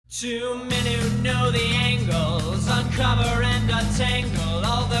Too many who know the angles, uncover and untangle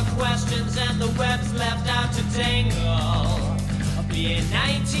all the questions and the webs left out to dangle. Be in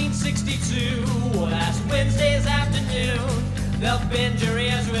 1962, last Wednesday's afternoon, they'll bend your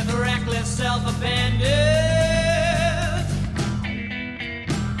ears with reckless self-abandon.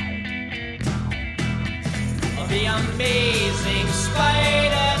 The amazing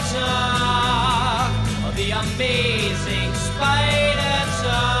Spider Talk, the amazing Spider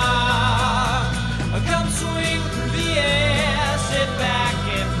Talk. Come swing through the air, sit back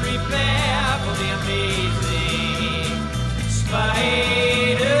and prepare for the amazing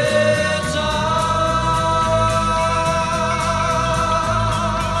Spider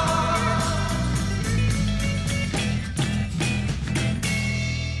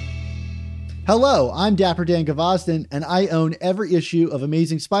Hello, I'm Dapper Dan Gvozden, and I own every issue of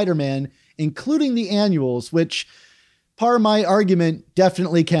Amazing Spider-Man, including the annuals, which, part of my argument,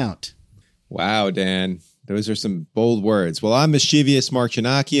 definitely count. Wow, Dan. Those are some bold words. Well, I'm Mischievous Mark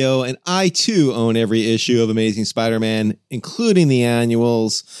Ginocchio, and I, too, own every issue of Amazing Spider-Man, including the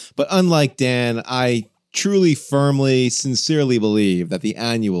annuals. But unlike Dan, I truly, firmly, sincerely believe that the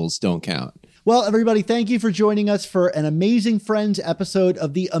annuals don't count. Well, everybody, thank you for joining us for an Amazing Friends episode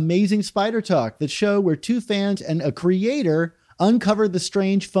of the Amazing Spider Talk, the show where two fans and a creator uncover the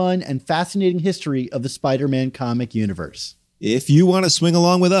strange, fun, and fascinating history of the Spider-Man comic universe. If you want to swing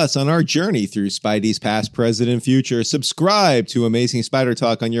along with us on our journey through Spidey's past, present, and future, subscribe to Amazing Spider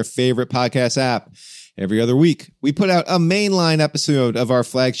Talk on your favorite podcast app. Every other week, we put out a mainline episode of our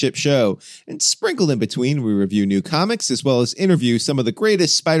flagship show, and sprinkled in between, we review new comics as well as interview some of the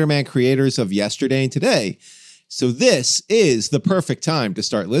greatest Spider-Man creators of yesterday and today. So this is the perfect time to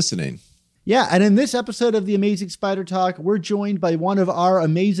start listening. Yeah, and in this episode of the Amazing Spider Talk, we're joined by one of our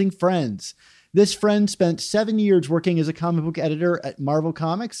amazing friends. This friend spent 7 years working as a comic book editor at Marvel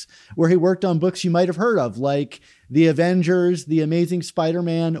Comics, where he worked on books you might have heard of, like The Avengers, The Amazing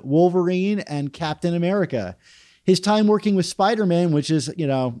Spider-Man, Wolverine, and Captain America. His time working with Spider-Man, which is,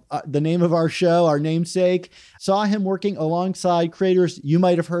 the name of our show, our namesake, saw him working alongside creators you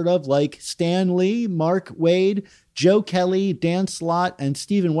might have heard of, like Stan Lee, Mark Waid, Joe Kelly, Dan Slott, and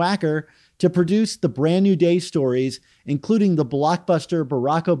Stephen Wacker, to produce the Brand New Day stories, including the blockbuster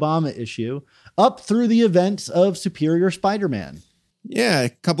Barack Obama issue, up through the events of Superior Spider-Man. Yeah, a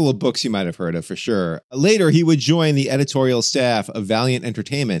couple of books you might have heard of for sure. Later, he would join the editorial staff of Valiant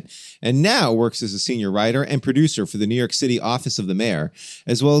Entertainment, and now works as a senior writer and producer for the New York City office of the mayor,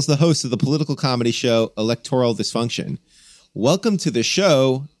 as well as the host of the political comedy show Electoral Dysfunction. Welcome to the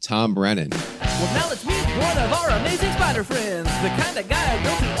show, Tom Brennan. Well, now let's meet one of our amazing spider friends, the kind of guy who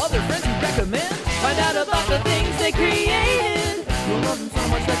goes to other friends who recommend. Find out about the things they created. You'll love them so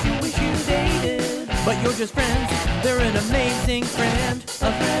much that you wish you dated. But you're just friends, they're an amazing friend.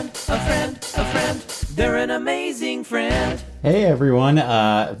 A friend, a friend, a friend, they're an amazing friend. Hey everyone,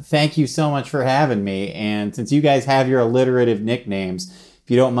 thank you so much for having me. And since you guys have your alliterative nicknames,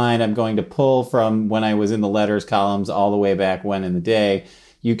 if you don't mind, I'm going to pull from when I was in the letters columns all the way back when in the day.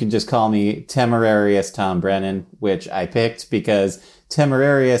 You can just call me Temerarious Tom Brennan, which I picked because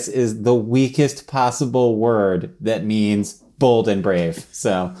temerarious is the weakest possible word that means bold and brave.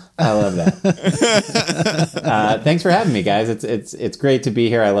 So I love that. Thanks for having me, guys. It's great to be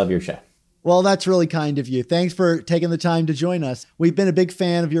here. I love your show. Well, that's really kind of you. Thanks for taking the time to join us. We've been a big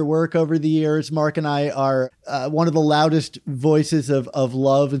fan of your work over the years. Mark and I are one of the loudest voices of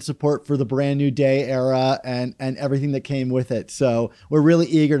love and support for the Brand New Day era and everything that came with it. So we're really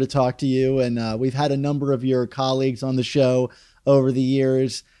eager to talk to you. And we've had a number of your colleagues on the show over the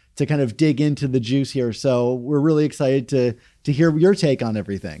years to kind of dig into the juice here. So we're really excited to hear your take on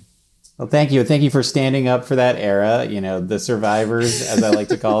everything. Well, thank you. Thank you for standing up for that era. The survivors, as I like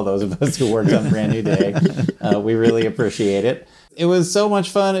to call those of us who worked on Brand New Day. We really appreciate it. It was so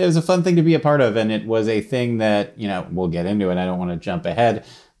much fun. It was a fun thing to be a part of. And it was a thing that, we'll get into it. I don't want to jump ahead.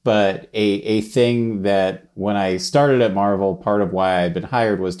 But a thing that when I started at Marvel, part of why I'd been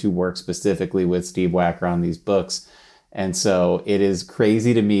hired was to work specifically with Steve Wacker on these books. And so it is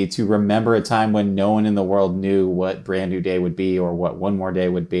crazy to me to remember a time when no one in the world knew what Brand New Day would be or what One More Day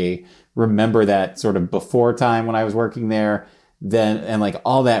would be. Remember that sort of before time when I was working there, then, and like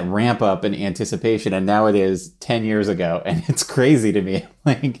all that ramp up in anticipation. And now it is 10 years ago. And it's crazy to me,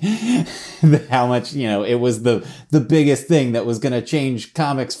 like how much, it was the biggest thing that was going to change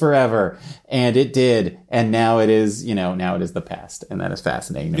comics forever. And it did. And now it is, now it is the past. And that is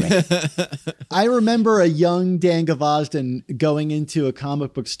fascinating to me. I remember a young Dan Gvozden going into a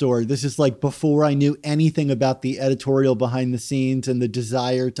comic book store. This is like before I knew anything about the editorial behind the scenes and the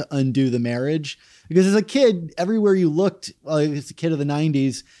desire to undo the marriage. Because as a kid, everywhere you looked, well, as a kid of the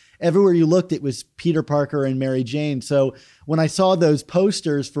 90s, everywhere you looked, it was Peter Parker and Mary Jane. So when I saw those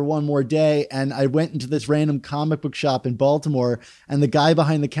posters for One More Day, and I went into this random comic book shop in Baltimore, and the guy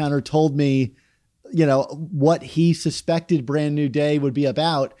behind the counter told me, you know, what he suspected Brand New Day would be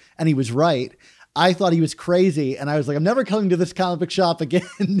about, and he was right. I thought he was crazy, and I was like, I'm never coming to this comic book shop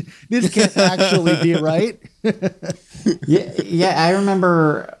again. This can't actually be right. Yeah. I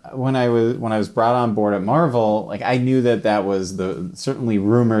remember when I was brought on board at Marvel, like I knew that was certainly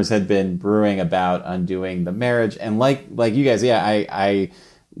rumors had been brewing about undoing the marriage, and like you guys, I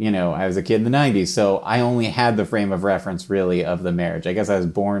was a kid in the 90s, so I only had the frame of reference really of the marriage. I guess I was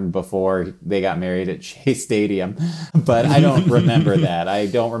born before they got married at Shea Stadium, but I don't remember that. I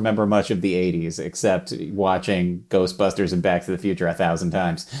don't remember much of the 80s except watching Ghostbusters and Back to the Future 1,000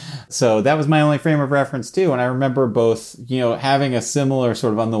 times. So that was my only frame of reference too. And I remember both, having a similar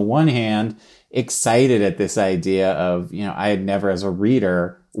sort of, on the one hand, excited at this idea of, I had never as a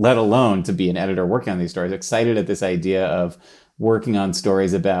reader, let alone to be an editor working on these stories, excited at this idea of working on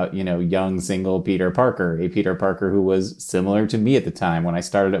stories about, young single Peter Parker, a Peter Parker who was similar to me at the time. When I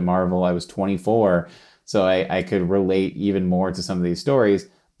started at Marvel, I was 24. So I could relate even more to some of these stories.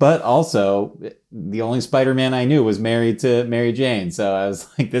 But also, the only Spider-Man I knew was married to Mary Jane. So I was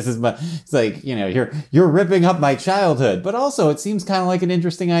like, it's like, you're ripping up my childhood. But also, it seems kind of like an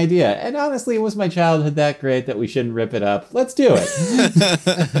interesting idea. And honestly, was my childhood that great that we shouldn't rip it up? Let's do it.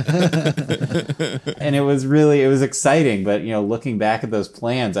 And it was exciting. But, looking back at those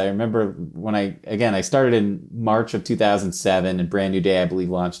plans, I remember when I started in March of 2007, and Brand New Day, I believe,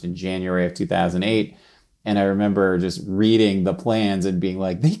 launched in January of 2008. And I remember just reading the plans and being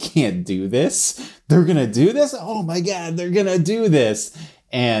like, they can't do this. They're going to do this? Oh my God, they're going to do this.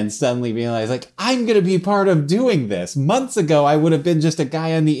 And suddenly realized, like, I'm going to be part of doing this. Months ago, I would have been just a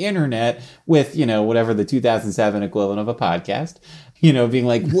guy on the internet with, whatever the 2007 equivalent of a podcast, being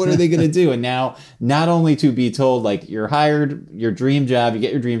like, what are they going to do? And now, not only to be told, like, you're hired, your dream job, you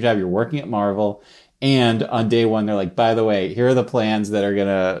get your dream job, you're working at Marvel. And on day one, they're like, by the way, here are the plans that are going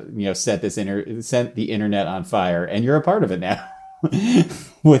to, set the internet on fire. And you're a part of it now.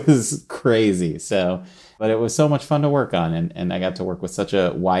 Was crazy. So, but it was so much fun to work on. And I got to work with such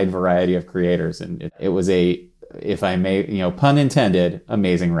a wide variety of creators. And it was if I may, pun intended,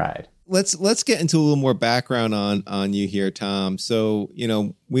 amazing ride. Let's get into a little more background on you here, Tom. So,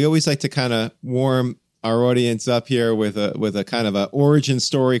 we always like to kind of warm our audience up here with a kind of a origin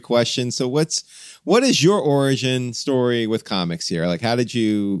story question. So what is your origin story with comics here? Like,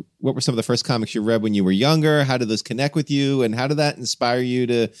 what were some of the first comics you read when you were younger? How did those connect with you? And how did that inspire you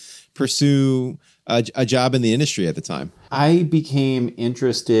to pursue a job in the industry at the time? I became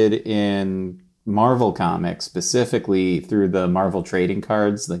interested in Marvel comics, specifically through the Marvel trading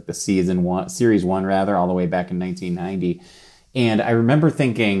cards, like the series one, all the way back in 1990. And I remember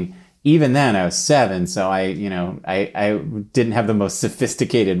thinking, even then I was 7, so I didn't have the most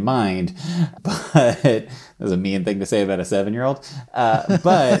sophisticated mind, but it was a mean thing to say about a 7-year-old.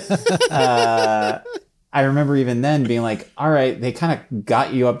 But I remember even then being like, all right, they kind of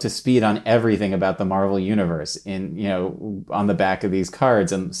got you up to speed on everything about the Marvel universe on the back of these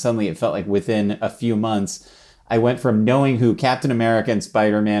cards. And suddenly it felt like within a few months, I went from knowing who Captain America and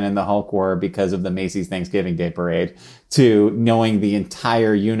Spider-Man and the Hulk were because of the Macy's Thanksgiving Day Parade to knowing the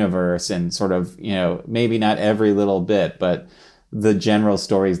entire universe and sort of, maybe not every little bit, but the general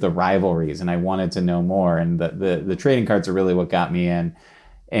stories, the rivalries. And I wanted to know more. And the trading cards are really what got me in.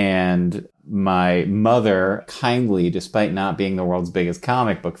 And my mother kindly, despite not being the world's biggest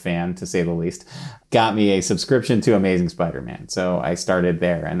comic book fan, to say the least, got me a subscription to Amazing Spider-Man. So I started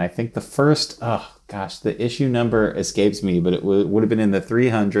there. And I think the first, the issue number escapes me, but it would have been in the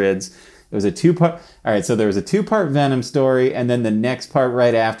 300s. It was a 2-part. All right, so there was a 2-part Venom story, and then the next part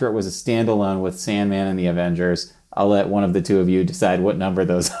right after it was a standalone with Sandman and the Avengers. I'll let one of the two of you decide what number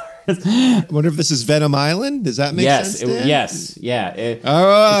those are. I wonder if this is Venom Island. Does that make sense? Yes, yeah.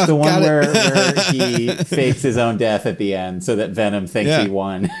 It's the one where he fakes his own death at the end so that Venom thinks he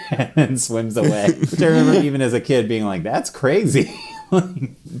won and swims away. Which I remember even as a kid being like, that's crazy.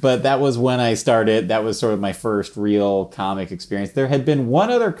 But that was when I started. That was sort of my first real comic experience. There had been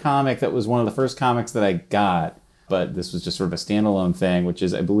one other comic that was one of the first comics that I got, but this was just sort of a standalone thing, which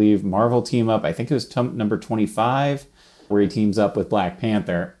is, I believe, Marvel Team Up. I think it was number 25, where he teams up with Black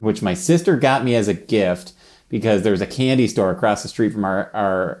Panther, which my sister got me as a gift because there was a candy store across the street from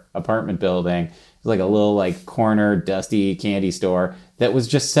our apartment building. was like a little like corner dusty candy store that was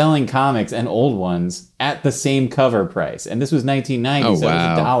just selling comics and old ones at the same cover price. And this was 1990, Oh, so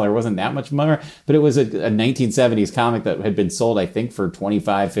wow. it was $1. It wasn't that much more, but it was a 1970s comic that had been sold, I think, for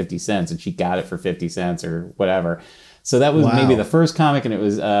 25, 50 cents, and she got it for 50 cents or whatever. So that was Wow. maybe the first comic, and it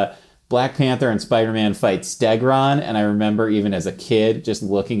was Black Panther and Spider-Man fight Stegron. And I remember even as a kid just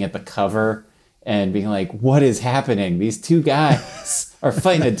looking at the cover and being like, what is happening? These two guys are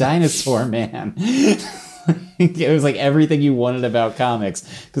fighting a dinosaur man. It was like everything you wanted about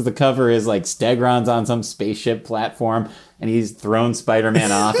comics, because the cover is like Stegron's on some spaceship platform and he's thrown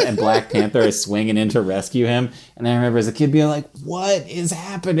Spider-Man off and Black Panther is swinging in to rescue him. And I remember as a kid being like, what is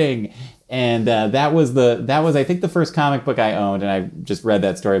happening? And that was I think the first comic book I owned, and I just read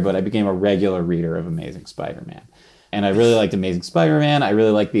that story, but I became a regular reader of Amazing Spider-Man. And I really liked Amazing Spider-Man. I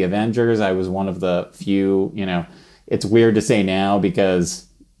really liked the Avengers. I was one of the few, it's weird to say now because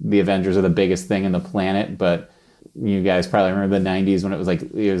the Avengers are the biggest thing in the planet, but you guys probably remember the 90s when it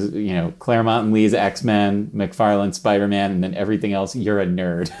was Claremont and Lee's X-Men, McFarlane Spider-Man, and then everything else, you're a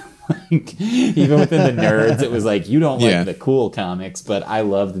nerd. Even within the nerds, it was like, you don't like the cool comics, but I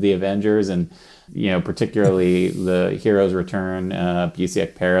loved the Avengers, and particularly the Heroes Return,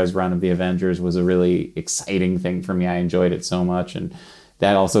 Busiek Para's run of the Avengers was a really exciting thing for me. I enjoyed it so much, and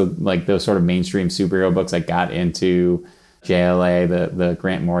that also, like those sort of mainstream superhero books, I got into JLA, the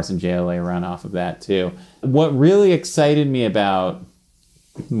Grant Morrison JLA run off of that too. What really excited me about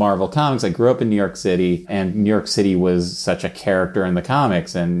Marvel Comics, I grew up in New York City, and New York City was such a character in the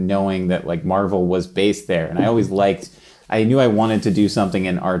comics, and knowing that like Marvel was based there, and I knew I wanted to do something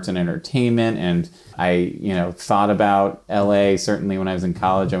in arts and entertainment, and I, thought about LA. Certainly when I was in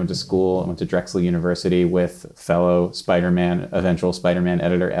college, I went to Drexel University with fellow eventual Spider-Man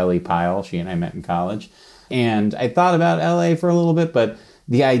editor Ellie Pyle. She and I met in college. And I thought about LA for a little bit, but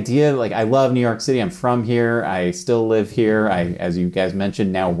the idea, like, I love New York City. I'm from here. I still live here. I, as you guys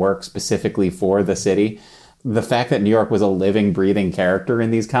mentioned, now work specifically for the city. The fact that New York was a living, breathing character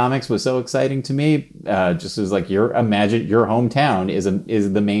in these comics was so exciting to me. Just as like, imagine your hometown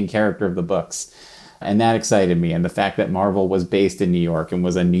is the main character of the books. And that excited me. And the fact that Marvel was based in New York and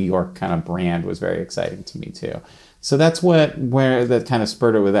was a New York kind of brand was very exciting to me too. So that's where that kind of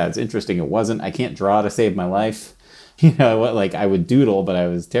spurred it with that. It's interesting. I can't draw to save my life. I would doodle, but I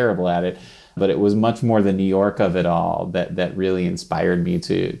was terrible at it. But it was much more the New York of it all that really inspired me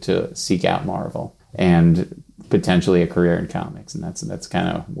to seek out Marvel and potentially a career in comics. And that's kind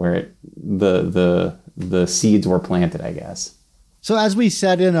of where the seeds were planted, I guess. So as we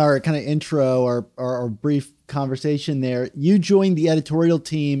said in our kind of intro, our brief conversation there, you joined the editorial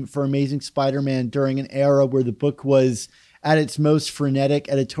team for Amazing Spider-Man during an era where the book was at its most frenetic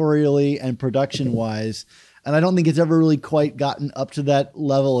editorially and production-wise. And I don't think it's ever really quite gotten up to that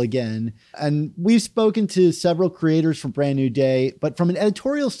level again. And we've spoken to several creators from Brand New Day, but from an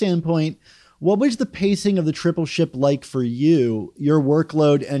editorial standpoint, what was the pacing of the Triple Ship like for you, your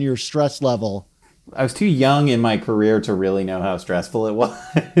workload and your stress level? I was too young in my career to really know how stressful it was.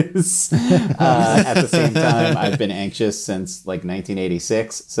 At the same time, I've been anxious since like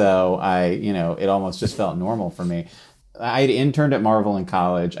 1986. So it almost just felt normal for me. I had interned at Marvel in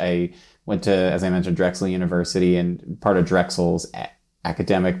college. I went to, as I mentioned, Drexel University, and part of Drexel's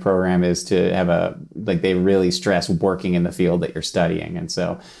academic program is to have they really stress working in the field that you're studying. And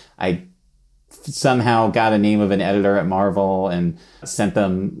so I somehow got a name of an editor at Marvel and sent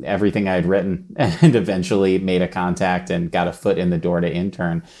them everything I'd written, and eventually made a contact and got a foot in the door to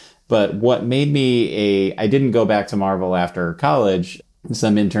intern. But what made me I didn't go back to Marvel after college.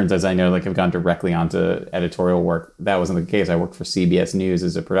 Some interns, as I know, have gone directly onto editorial work. That wasn't the case. I worked for CBS News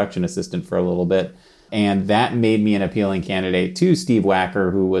as a production assistant for a little bit. And that made me an appealing candidate to Steve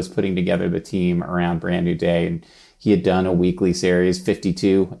Wacker, who was putting together the team around Brand New Day. And he had done a weekly series,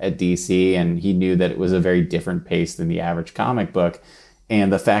 52, at DC, and he knew that it was a very different pace than the average comic book.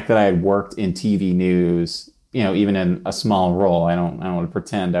 And the fact that I had worked in TV news, even in a small role, I don't want to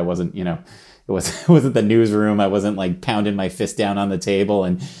pretend I wasn't, it wasn't the newsroom. I wasn't like pounding my fist down on the table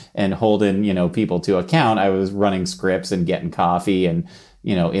and holding, people to account. I was running scripts and getting coffee and,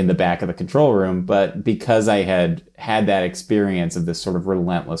 in the back of the control room. But because I had that experience of this sort of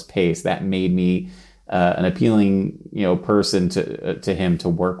relentless pace, that made me an appealing, person to him to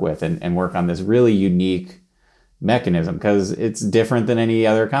work with and work on this really unique mechanism, because it's different than any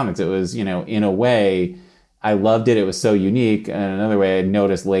other comics. It was, in a way, I loved it. It was so unique. And another way I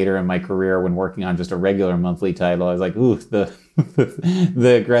noticed later in my career when working on just a regular monthly title, I was like, ooh,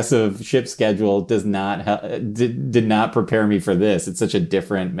 the aggressive ship schedule did not prepare me for this. It's such a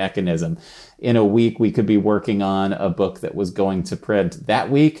different mechanism. In a week, we could be working on a book that was going to print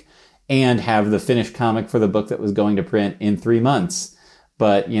that week, and have the finished comic for the book that was going to print in 3 months.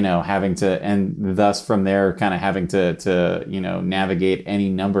 But, having to, and thus from there, kind of having to navigate any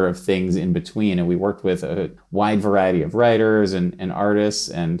number of things in between. And we worked with a wide variety of writers and artists,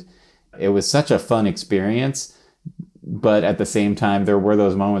 and it was such a fun experience. But at the same time, there were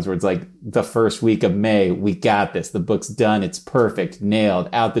those moments where it's like the first week of May, we got this. The book's done. It's perfect. Nailed.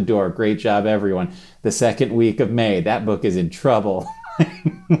 Out the door. Great job, everyone. The second week of May, that book is in trouble.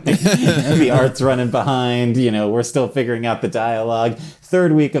 The art's running behind. We're still figuring out the dialogue.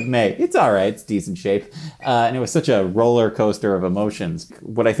 Third week of May, it's all right. It's decent shape. And it was such a roller coaster of emotions.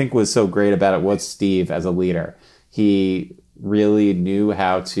 What I think was so great about it was Steve as a leader. He really knew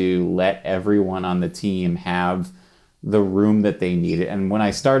how to let everyone on the team have the room that they needed. And when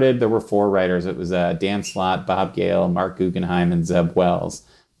I started, there were 4 writers. It was Dan Slott, Bob Gale, Mark Guggenheim, and Zeb Wells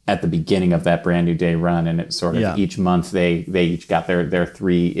at the beginning of that Brand New Day run. And it sort of each month they each got their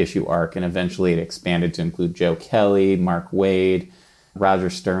 3-issue arc. And eventually it expanded to include Joe Kelly, Mark Waid, Roger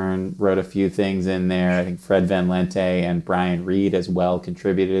Stern wrote a few things in there. I think Fred Van Lente and Brian Reed as well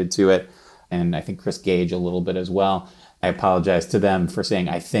contributed to it. And I think Chris Gage a little bit as well. I apologize to them for saying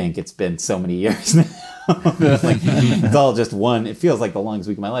I think. It's been so many years now. It's all just one. It feels like the longest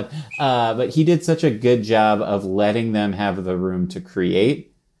week of my life. But he did such a good job of letting them have the room to create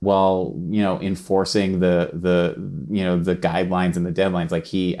while, enforcing the guidelines and the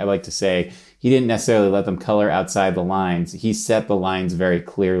deadlines. I like to say, he didn't necessarily let them color outside the lines. He set the lines very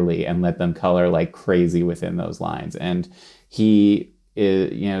clearly and let them color like crazy within those lines. And he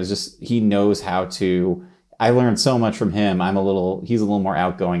is, he knows how to. I learned so much from him. He's a little more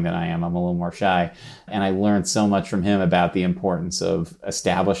outgoing than I am. I'm a little more shy. And I learned so much from him about the importance of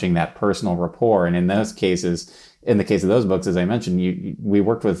establishing that personal rapport. And in those cases, in the case of those books, as I mentioned, we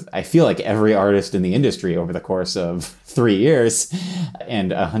worked with, I feel like, every artist in the industry over the course of 3 years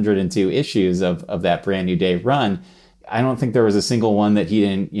and 102 issues of that Brand New Day run. I don't think there was a single one that he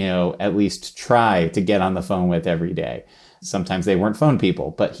didn't, at least try to get on the phone with every day. Sometimes they weren't phone people,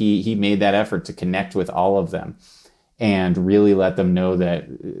 but he made that effort to connect with all of them and really let them know that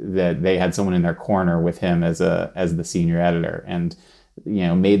they had someone in their corner with him as the senior editor, and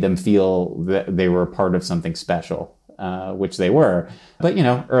made them feel that they were a part of something special, which they were. But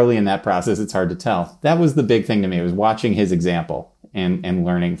early in that process, it's hard to tell. That was the big thing to me, was watching his example and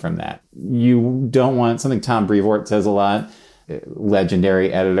learning from that. You don't want something Tom Brevoort says a lot,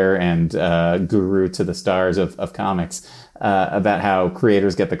 legendary editor and guru to the stars of comics. About how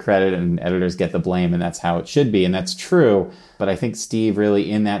creators get the credit and editors get the blame, and that's how it should be. And that's true. But I think Steve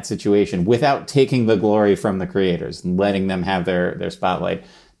really, in that situation, without taking the glory from the creators and letting them have their spotlight,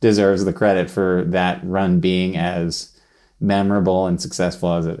 deserves the credit for that run being as memorable and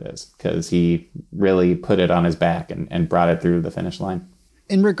successful as it is, because he really put it on his back and brought it through the finish line.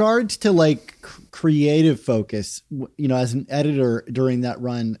 In regards to like creative focus, as an editor during that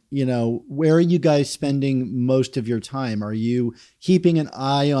run, where are you guys spending most of your time? Are you keeping an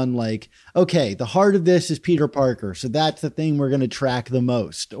eye on like, okay, the heart of this is Peter Parker, so that's the thing we're going to track the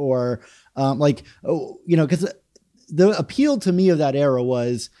most? Or because the appeal to me of that era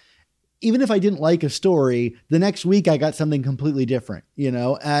was, even if I didn't like a story, the next week I got something completely different,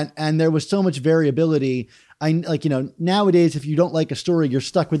 and there was so much variability. Nowadays, if you don't like a story, you're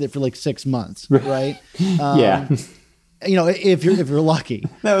stuck with it for like 6 months, right? Yeah. If you're lucky.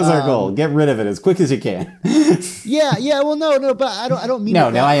 That was our goal. Get rid of it as quick as you can. Yeah. Well, no, but I don't mean. No,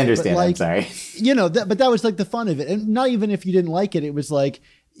 I understand. I'm sorry. But that was like the fun of it. And not even if you didn't like it, it was like,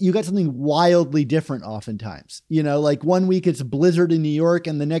 you got something wildly different oftentimes, like one week it's a blizzard in New York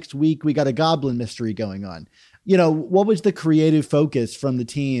and the next week we got a goblin mystery going on. What was the creative focus from the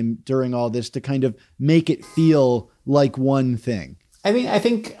team during all this to kind of make it feel like one thing? I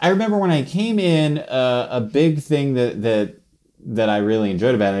think I remember when I came in, a big thing that I really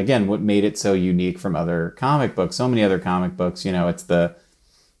enjoyed about it, and again, what made it so unique from other comic books, so many other comic books, it's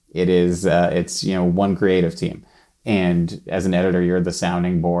one creative team. And as an editor, you're the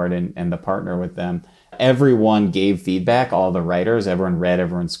sounding board and the partner with them. Everyone gave feedback, all the writers, everyone read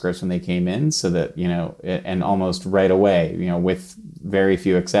everyone's scripts when they came in, so that, and almost right away, with very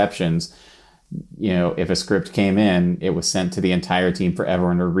few exceptions, if a script came in, it was sent to the entire team for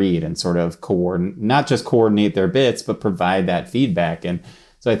everyone to read and sort of not just coordinate their bits, but provide that feedback. And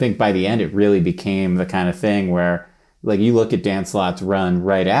so I think by the end, it really became the kind of thing where, like, you look at Dan Slott's run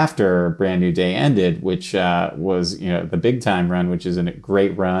right after Brand New Day ended, which was, the big time run, which is a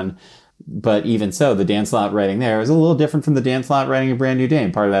great run. But even so, the Dan Slott writing there was a little different from the Dan Slott writing of Brand New Day.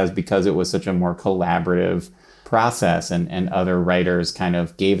 And part of that is because it was such a more collaborative process, and other writers kind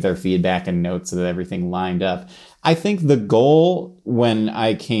of gave their feedback and notes so that everything lined up. I think the goal when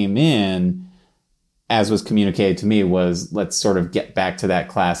I came in, as was communicated to me, was let's sort of get back to that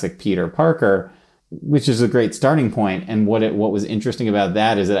classic Peter Parker, which is a great starting point. And what was interesting about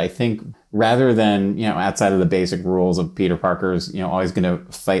that is that I think rather than, outside of the basic rules of Peter Parker's, always going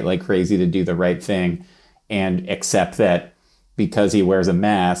to fight like crazy to do the right thing and accept that because he wears a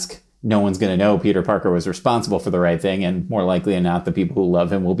mask, no one's going to know Peter Parker was responsible for the right thing. And more likely than not, the people who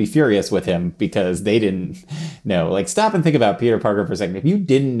love him will be furious with him because they didn't know. Like, stop and think about Peter Parker for a second. If you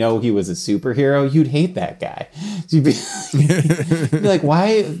didn't know he was a superhero, you'd hate that guy. So you'd be like,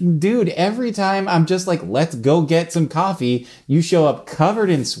 why? Dude, every time I'm just like, let's go get some coffee, you show up covered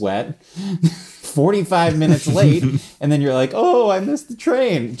in sweat. 45 minutes late, and then you're like, oh, I missed the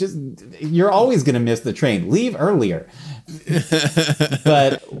train. You're always going to miss the train. Leave earlier.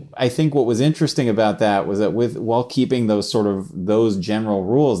 But I think what was interesting about that was that while keeping those general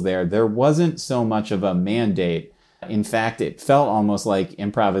rules there wasn't so much of a mandate. In fact, it felt almost like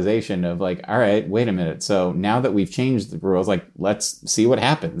improvisation of like, all right, wait a minute. So now that we've changed the rules, like, let's see what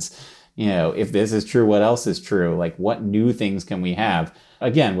happens. If this is true, what else is true? Like, what new things can we have?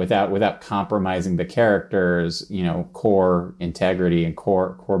 Again, without compromising the characters', core integrity and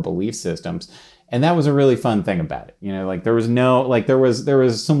core belief systems. And that was a really fun thing about it. There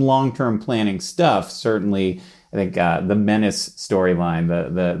was some long-term planning stuff. Certainly, I think the Menace storyline,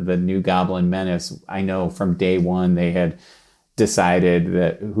 the New Goblin Menace, I know from day one they had decided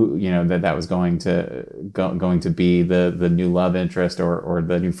that that was going to be the new love interest or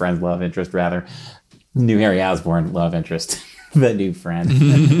the new friend's love interest, rather, new Harry Osborn love interest. The new friend.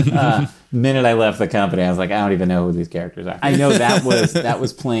 Minute I left the company, I was like, I don't even know who these characters are. I know that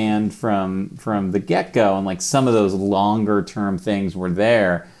was planned from the get-go, and like some of those longer term things were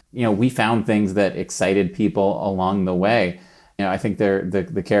there. We found things that excited people along the way. I think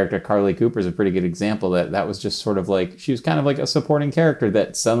the character Carly Cooper is a pretty good example. That was just sort of like, she was kind of like a supporting character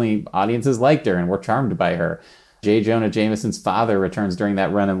that suddenly audiences liked her and were charmed by her. J. Jonah Jameson's father returns during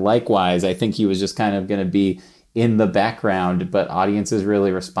that run, and likewise, I think he was just kind of going to be in the background, but audiences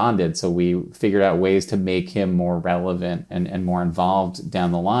really responded. So we figured out ways to make him more relevant and more involved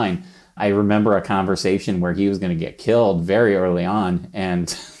down the line. I remember a conversation where he was going to get killed very early on,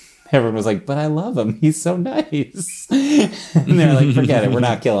 and everyone was like, but I love him. He's so nice. And they're like, forget it. We're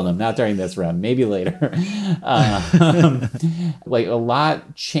not killing him. Not during this run. Maybe later. Like, a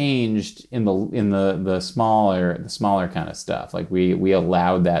lot changed in the smaller kind of stuff. Like we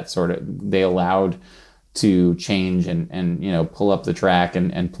allowed that they allowed to change and pull up the track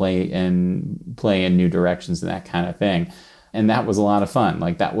and play in new directions and that kind of thing. And that was a lot of fun.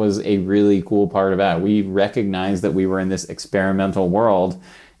 Like, that was a really cool part about it. We recognized that we were in this experimental world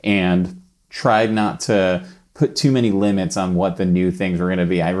and tried not to put too many limits on what the new things were going to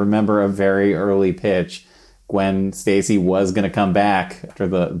be. I remember a very early pitch, Gwen Stacy was going to come back after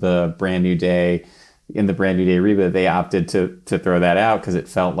the Brand New Day. In the Brand New Day reboot, they opted to throw that out because it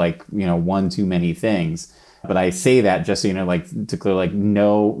felt like, one too many things. But I say that just so to clear, like,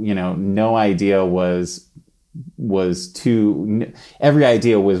 no idea was too. Every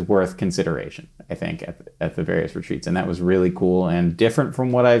idea was worth consideration, I think, at the various retreats, and that was really cool and different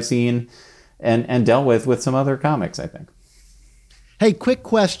from what I've seen and dealt with some other comics, I think. Hey, quick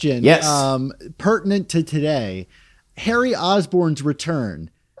question. Yes. Pertinent to today, Harry Osborn's return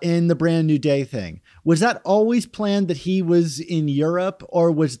in the Brand New Day thing. Was that always planned that he was in Europe,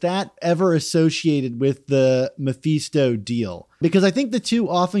 or was that ever associated with the Mephisto deal? Because I think the two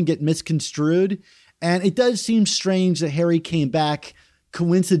often get misconstrued, and it does seem strange that Harry came back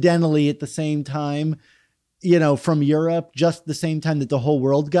coincidentally at the same time, from Europe, just the same time that the whole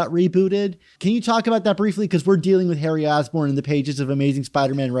world got rebooted. Can you talk about that briefly? Because we're dealing with Harry Osborn in the pages of Amazing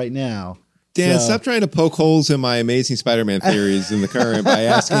Spider-Man right now. Dan, stop trying to poke holes in my Amazing Spider-Man theories in the current by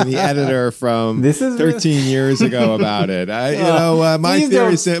asking the editor from 13 years ago about it. My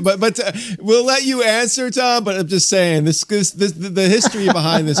theories, but we'll let you answer, Tom. But I'm just saying, the history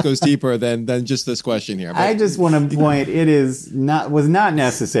behind this goes deeper than just this question here. But I just want to point: was not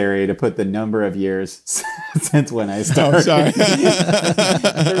necessary to put the number of years since when I started. Oh, sorry.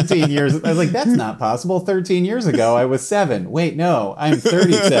 13 years. I was like, that's not possible. 13 years ago, I was 7. Wait, no, I'm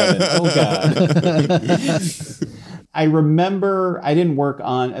 37. Oh God. I remember I think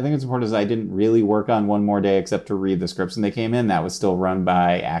it's important I didn't really work on One More Day except to read the scripts when they came in. That was still run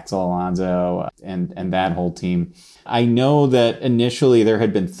by Axel Alonso and that whole team. I know that initially there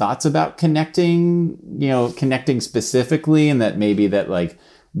had been thoughts about connecting specifically, and that maybe that like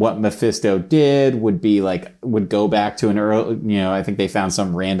what Mephisto did would go back to an early, I think they found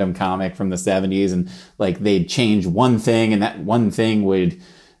some random comic from the 70s and like they'd change one thing and that one thing would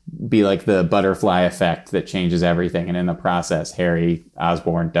be like the butterfly effect that changes everything. And in the process, Harry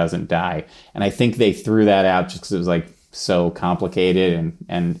Osborn doesn't die. And I think they threw that out just because it was like so complicated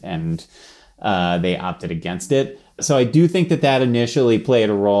and they opted against it. So I do think that initially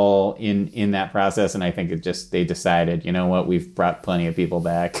played a role in that process. And I think they decided, you know what, we've brought plenty of people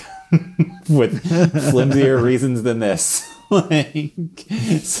back with flimsier reasons than this.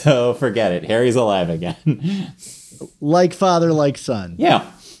 So forget it. Harry's alive again. Like father, like son.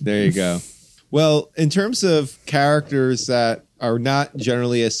 Yeah. There you go. Well, in terms of characters that are not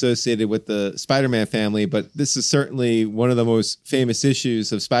generally associated with the Spider-Man family, but this is certainly one of the most famous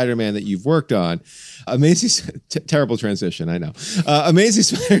issues of Spider-Man that you've worked on. Terrible transition, I know. Amazing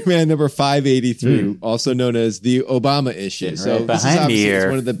Spider-Man number 583, also known as the Obama issue. Right so behind me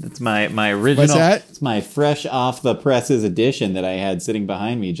here. It's my original. What's that? It's my fresh off the presses edition that I had sitting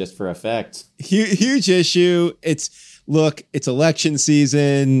behind me just for effect. Huge issue. Look, it's election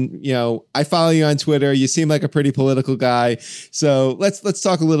season. I follow you on Twitter. You seem like a pretty political guy. So let's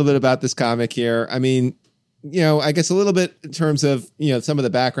talk a little bit about this comic here. I mean, I guess a little bit in terms of, some of the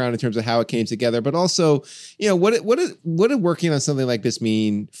background in terms of how it came together, but also, what did working on something like this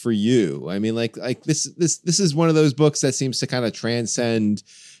mean for you? I mean, like this is one of those books that seems to kind of transcend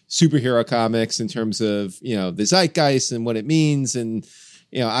superhero comics in terms of, the zeitgeist and what it means. And,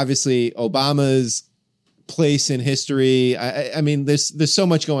 obviously Obama's place in history. I mean, there's so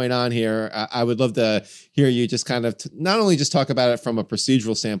much going on here. I would love to hear you just kind of not only just talk about it from a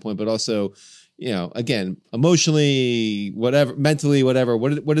procedural standpoint, but also, again, emotionally, whatever, mentally, whatever.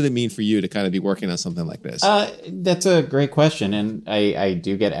 What did it mean for you to kind of be working on something like this? That's a great question, and I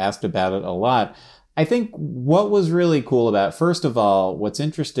do get asked about it a lot. I think what was really cool about it, first of all, what's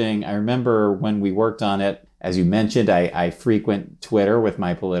interesting, I remember when we worked on it, as you mentioned, I frequent Twitter with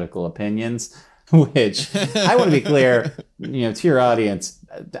my political opinions. Which I want to be clear, to your audience,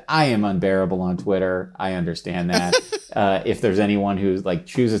 I am unbearable on Twitter. I understand that. If there's anyone who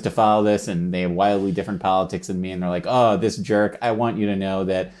chooses to follow this and they have wildly different politics than me and they're like, oh, this jerk, I want you to know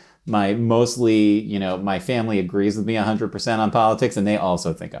that my family agrees with me 100% on politics and they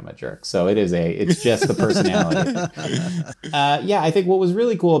also think I'm a jerk. So it's just the personality. I think what was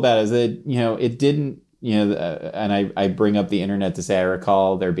really cool about it is that, it didn't, and I bring up the internet to say I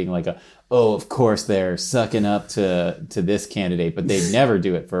recall there being like oh, of course they're sucking up to this candidate, but they'd never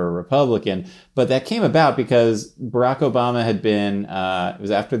do it for a Republican. But that came about because Barack Obama had been, it was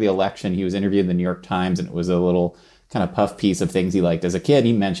after the election, he was interviewed in the New York Times, and it was a little kind of puff piece of things he liked as a kid.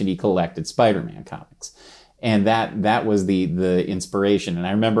 He mentioned he collected Spider-Man comics. And that was the inspiration. And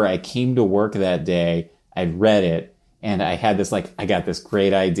I remember I came to work that day, I read it, and I had this I got this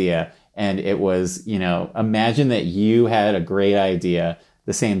great idea. And it was, imagine that you had a great idea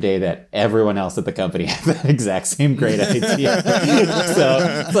the same day that everyone else at the company had that exact same great idea. So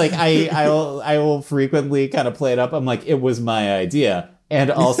it's like I will frequently kind of play it up. I'm like, it was my idea. And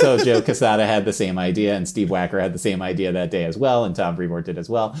also Joe Quesada had the same idea, and Steve Wacker had the same idea that day as well, and Tom Brevoort did as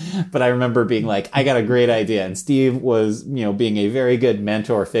well. But I remember being like, I got a great idea. And Steve was, being a very good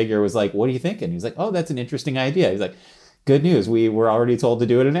mentor figure, was like, what are you thinking? He's like, oh, that's an interesting idea. He's like, good news, we were already told to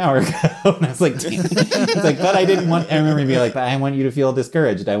do it an hour ago. And I was like, damn. It's like, but I remember being like, I want you to feel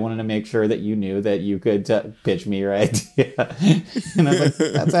discouraged. I wanted to make sure that you knew that you could pitch me your idea. And I was like,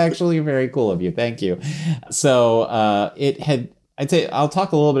 that's actually very cool of you. Thank you. So I'd say I'll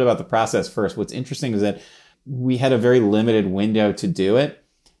talk a little bit about the process first. What's interesting is that we had a very limited window to do it.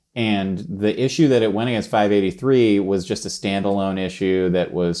 And the issue that it went against 583 was just a standalone issue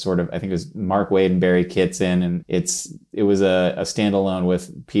that was sort of, I think it was Mark Waid and Barry Kitson. And it was a standalone with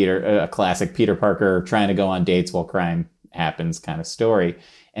a classic Peter Parker trying to go on dates while crime happens kind of story.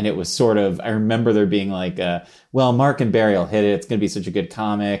 And it was sort of, I remember there being like, well, Mark and Barry will hit it. It's going to be such a good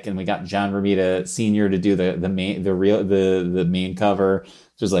comic. And we got John Romita Sr. to do the main cover,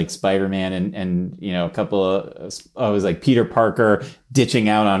 which was like Spider-Man and a couple of, it was like Peter Parker ditching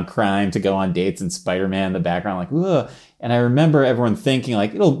out on crime to go on dates, and Spider-Man in the background, like, ugh. And I remember everyone thinking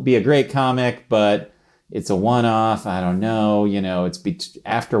like, it'll be a great comic, but it's a one-off. I don't know. It's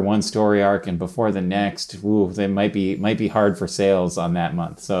after one story arc and before the next. Ooh, they might be hard for sales on that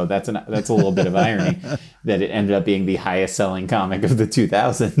month. So that's a little bit of irony that it ended up being the highest selling comic of the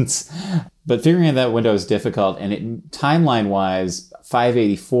 2000s. But figuring out that window is difficult, and timeline-wise,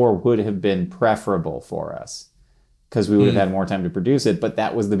 584 would have been preferable for us because we would have had more time to produce it. But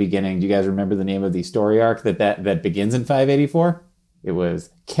that was the beginning. Do you guys remember the name of the story arc that begins in 584? It was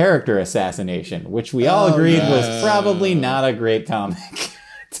Character Assassination, which we all agreed was probably not a great comic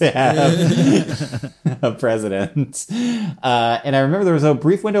to have a president. And I remember there was a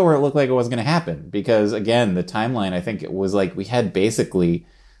brief window where it looked like it wasn't going to happen because, again, the timeline, I think it was like we had basically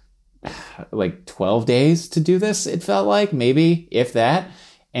like 12 days to do this, it felt like, maybe, if that.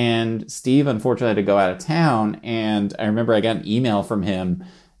 And Steve, unfortunately, had to go out of town. And I remember I got an email from him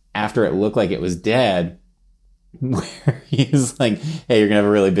after it looked like it was dead, where he's like, hey, you're going to have a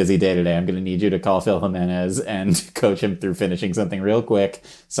really busy day today. I'm going to need you to call Phil Jimenez and coach him through finishing something real quick.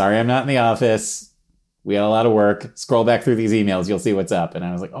 Sorry, I'm not in the office. We had a lot of work. Scroll back through these emails. You'll see what's up. And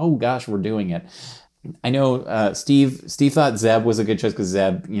I was like, oh, gosh, we're doing it. I know Steve thought Zeb was a good choice because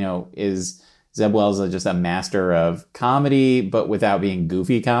Zeb Wells is just a master of comedy, but without being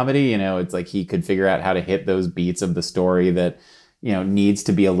goofy comedy. It's like he could figure out how to hit those beats of the story that, needs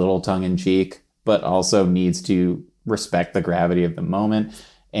to be a little tongue-in-cheek, but also needs to respect the gravity of the moment.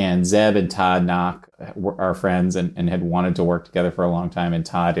 And Zeb and Todd Knock are friends and had wanted to work together for a long time. And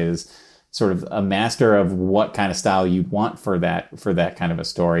Todd is sort of a master of what kind of style you'd want for that kind of a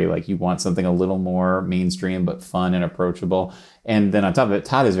story. Like you want something a little more mainstream, but fun and approachable. And then on top of it,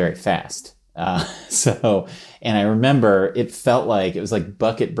 Todd is very fast. And I remember it felt like it was like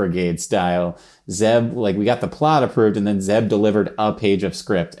Bucket Brigade style. Zeb, like we got the plot approved and then Zeb delivered a page of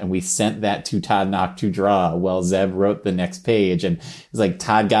script and we sent that to Todd Knock to draw while Zeb wrote the next page. And it was like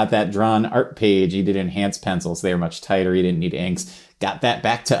Todd got that drawn art page. He did enhanced pencils. They were much tighter. He didn't need inks. Got that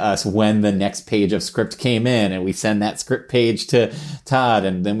back to us when the next page of script came in, and we send that script page to Todd,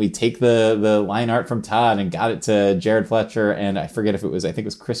 and then we take the line art from Todd and got it to Jared Fletcher, and I forget if it was, I think it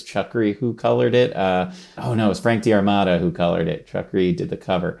was Chris Chuckery who colored it. It was Frank D'Armata who colored it. Chuckery did the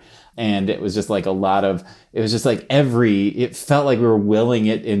cover. And it was just like it felt like we were willing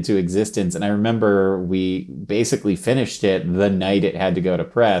it into existence. And I remember we basically finished it the night it had to go to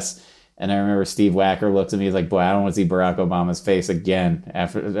press. And I remember Steve Wacker looked at me, he's like, boy, I don't want to see Barack Obama's face again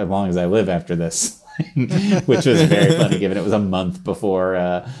as long as I live after this, which was very funny given it was a month before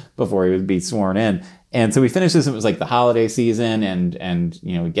he would be sworn in. And so we finished this. It was like the holiday season and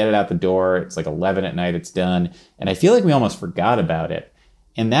we get it out the door. It's like 11 at night. It's done. And I feel like we almost forgot about it.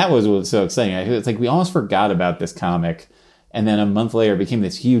 And that was what was so exciting. It's like we almost forgot about this comic. And then a month later, it became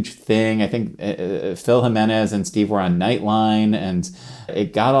this huge thing. I think Phil Jimenez and Steve were on Nightline, and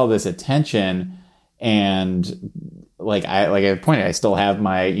it got all this attention. And like I pointed, I still have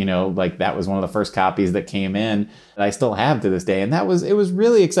my, that was one of the first copies that came in that I still have to this day. And it was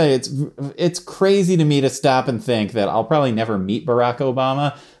really exciting. It's crazy to me to stop and think that I'll probably never meet Barack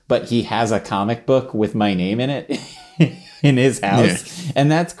Obama, but he has a comic book with my name in it in his house. Yeah. And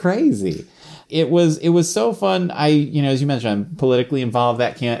that's crazy. It was so fun. As you mentioned, I'm politically involved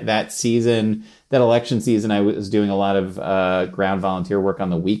that season, that election season. I was doing a lot of ground volunteer work on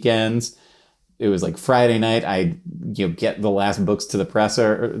the weekends. It was like Friday night. I get the last books to the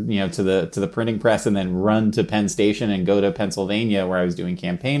presser, to the printing press, and then run to Penn Station and go to Pennsylvania where I was doing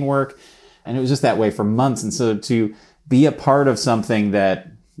campaign work. And it was just that way for months. And so to be a part of something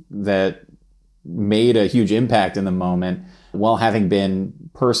that made a huge impact in the moment, while having been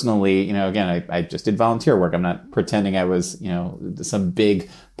personally, again, I just did volunteer work. I'm not pretending I was, some big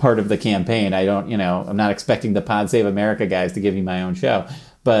part of the campaign. I'm not expecting the Pod Save America guys to give me my own show,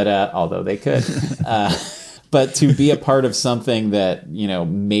 but although they could, but to be a part of something that,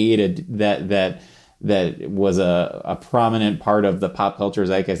 made that was a prominent part of the pop culture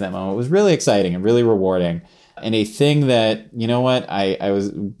zeitgeist at that moment was really exciting and really rewarding. And a thing that, I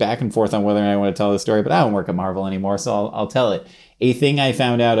was back and forth on whether I want to tell this story, but I don't work at Marvel anymore, so I'll tell it. A thing I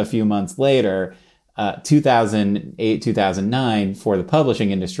found out a few months later, 2008, 2009, for the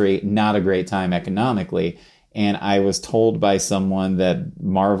publishing industry, not a great time economically. And I was told by someone that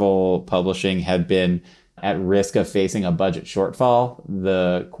Marvel Publishing had been at risk of facing a budget shortfall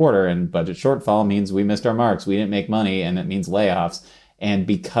the quarter. And budget shortfall means we missed our marks. We didn't make money, and it means layoffs. And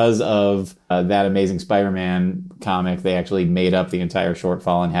because of that Amazing Spider-Man comic, they actually made up the entire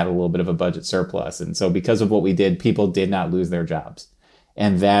shortfall and had a little bit of a budget surplus. And so because of what we did, people did not lose their jobs.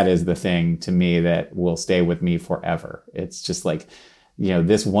 And that is the thing to me that will stay with me forever. It's just like,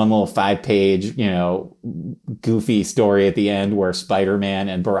 this one little 5-page, goofy story at the end where Spider-Man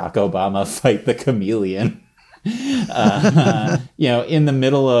and Barack Obama fight the chameleon. In the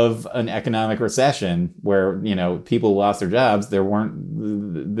middle of an economic recession where, people lost their jobs, their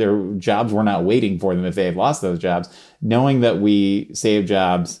jobs were not waiting for them if they had lost those jobs. Knowing that we saved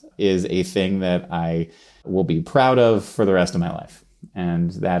jobs is a thing that I will be proud of for the rest of my life. And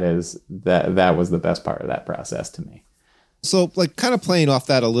that was the best part of that process to me. So like kind of playing off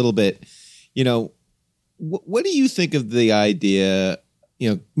that a little bit, what do you think of the idea,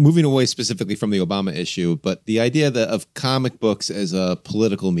 moving away specifically from the Obama issue, but the idea of comic books as a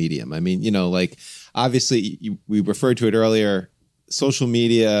political medium. I mean, like obviously we referred to it earlier, social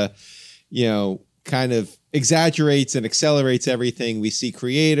media, kind of exaggerates and accelerates everything. We see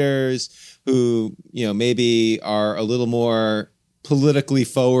creators who, maybe are a little more politically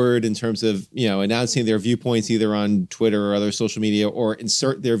forward in terms of, announcing their viewpoints either on Twitter or other social media, or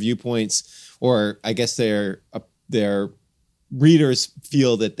insert their viewpoints, or I guess their readers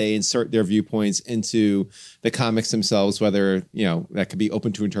feel that they insert their viewpoints into the comics themselves, whether, that could be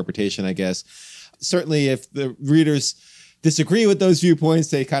open to interpretation, I guess. Certainly if the readers disagree with those viewpoints,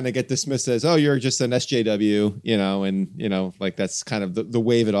 they kind of get dismissed as, oh, you're just an SJW, and, like that's kind of the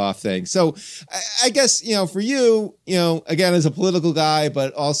wave it off thing. So I guess, for you, again, as a political guy,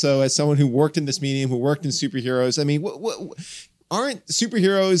 but also as someone who worked in this medium, who worked in superheroes, I mean, what aren't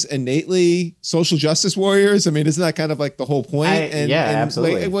superheroes innately social justice warriors? I mean, isn't that kind of like the whole point?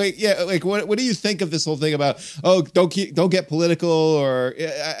 Absolutely. What do you think of this whole thing about, oh, don't get political, or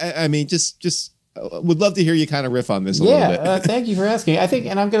I mean, just would love to hear you kind of riff on this a little bit. Thank you for asking. I think,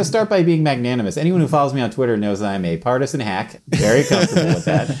 and I'm going to start by being magnanimous. Anyone who follows me on Twitter knows that I'm a partisan hack. Very comfortable with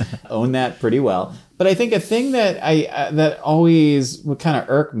that. Own that pretty well. But I think a thing that that always would kind of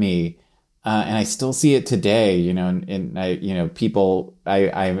irk me, and I still see it today, people,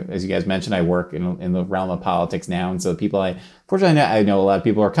 as you guys mentioned, I work in the realm of politics now. And so fortunately, I know a lot of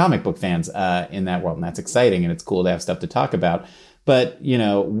people are comic book fans in that world, and that's exciting, and it's cool to have stuff to talk about. But,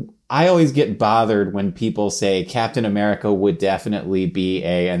 I always get bothered when people say Captain America would definitely be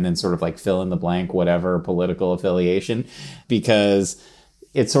and then sort of like fill in the blank, whatever political affiliation, because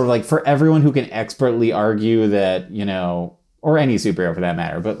it's sort of like for everyone who can expertly argue that, or any superhero for that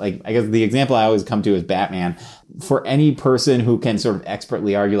matter. But like, I guess the example I always come to is Batman. For any person who can sort of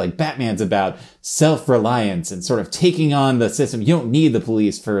expertly argue, like Batman's about self-reliance and sort of taking on the system. You don't need the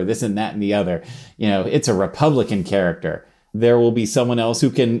police for this and that and the other. It's a Republican character. There will be someone else who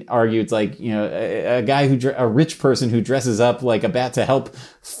can argue it's like, a rich person who dresses up like a bat to help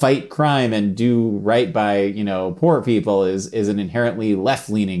fight crime and do right by, poor people is an inherently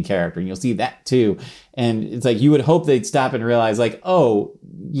left-leaning character. And you'll see that too. And it's like, you would hope they'd stop and realize like, oh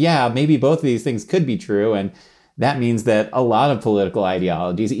yeah, maybe both of these things could be true. And that means that a lot of political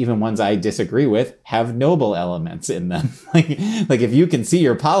ideologies, even ones I disagree with, have noble elements in them. like if you can see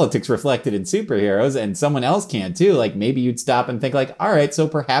your politics reflected in superheroes and someone else can too, like maybe you'd stop and think like, all right, so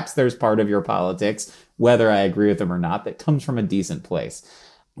perhaps there's part of your politics, whether I agree with them or not, that comes from a decent place.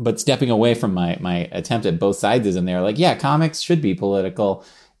 But stepping away from my attempt at both sides is in there, like, yeah, comics should be political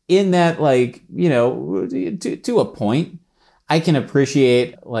in that, like, to a point. I can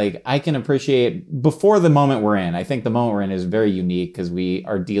appreciate before the moment we're in. I think the moment we're in is very unique because we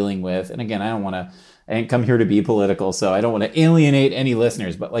are dealing with, and again, I didn't come here to be political, so I don't want to alienate any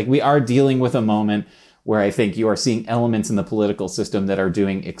listeners, but like we are dealing with a moment where I think you are seeing elements in the political system that are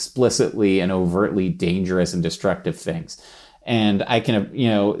doing explicitly and overtly dangerous and destructive things. And I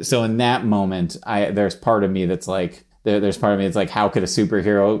can, so in that moment, there's part of me that's like, there's part of me that's like, how could a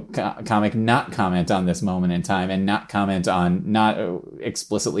superhero comic not comment on this moment in time and not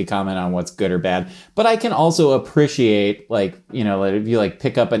explicitly comment on what's good or bad? But I can also appreciate, like, if you like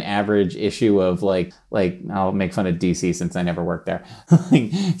pick up an average issue of like I'll make fun of DC since I never worked there.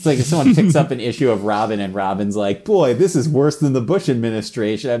 It's like if someone picks up an issue of Robin and Robin's like, boy, this is worse than the Bush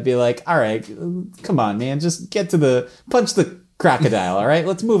administration. I'd be like, all right, come on, man, just punch the crocodile. All right,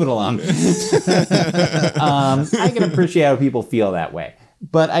 let's move it along. I can appreciate how people feel that way.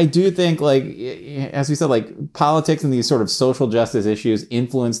 But I do think, like, as we said, like politics and these sort of social justice issues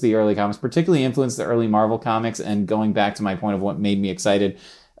influenced the early comics, particularly influenced the early Marvel comics. And going back to my point of what made me excited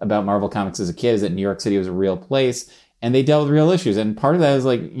about Marvel comics as a kid is that New York City was a real place and they dealt with real issues. And part of that is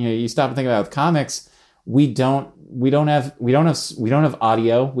like, you stop and think about with comics, we don't have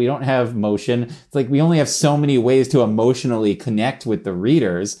audio. We don't have motion. It's like we only have so many ways to emotionally connect with the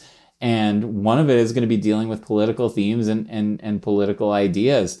readers. And one of it is going to be dealing with political themes and political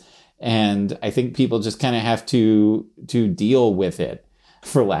ideas. And I think people just kind of have to deal with it,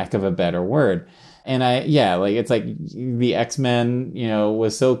 for lack of a better word. And it's like the X-Men,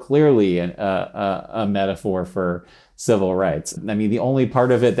 was so clearly a metaphor for civil rights. I mean, the only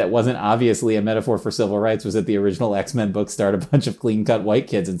part of it that wasn't obviously a metaphor for civil rights was that the original X-Men book starred a bunch of clean-cut white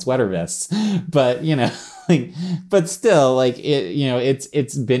kids in sweater vests. But, but still, like,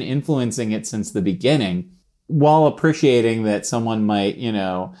 it's been influencing it since the beginning, while appreciating that someone might,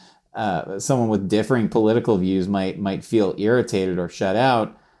 someone with differing political views might feel irritated or shut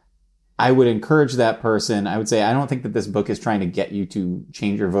out. I would encourage that person. I would say, I don't think that this book is trying to get you to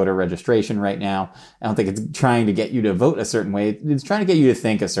change your voter registration right now. I don't think it's trying to get you to vote a certain way. It's trying to get you to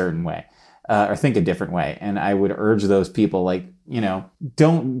think a certain way, or think a different way. And I would urge those people, like,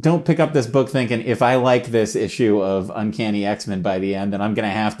 don't pick up this book thinking, if I like this issue of Uncanny X-Men by the end, then I'm going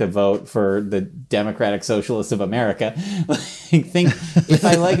to have to vote for the Democratic Socialists of America. Think, if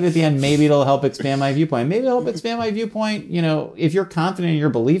I like it at the end, maybe it'll help expand my viewpoint. Maybe it'll help expand my viewpoint. If you're confident in your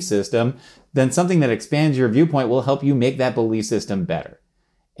belief system, then something that expands your viewpoint will help you make that belief system better.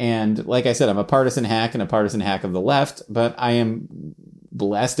 And like I said, I'm a partisan hack and a partisan hack of the left, but I am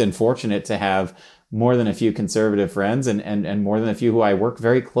blessed and fortunate to have more than a few conservative friends and more than a few who I work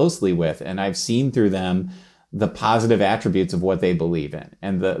very closely with. And I've seen through them the positive attributes of what they believe in.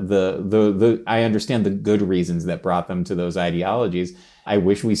 And I understand the good reasons that brought them to those ideologies. I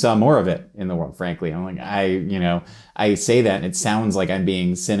wish we saw more of it in the world, frankly. I'm like, I say that and it sounds like I'm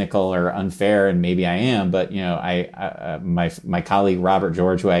being cynical or unfair, and maybe I am, but my colleague, Robert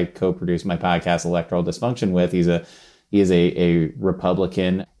George, who I co-produced my podcast Electoral Dysfunction with, he is a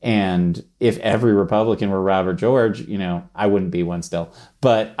Republican. And if every Republican were Robert George, I wouldn't be one still,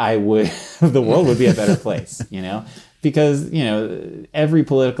 but the world would be a better place, because, every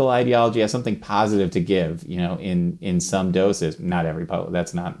political ideology has something positive to give, in some doses. Not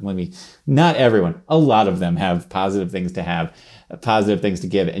everyone. A lot of them have positive things to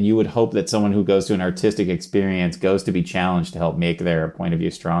give. And you would hope that someone who goes to an artistic experience goes to be challenged to help make their point of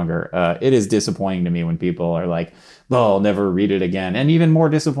view stronger. It is disappointing to me when people are like, oh, I'll never read it again. And even more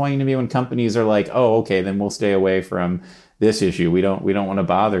disappointing to me when companies are like, oh, okay, then we'll stay away from this issue. We don't want to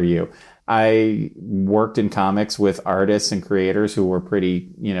bother you. I worked in comics with artists and creators who were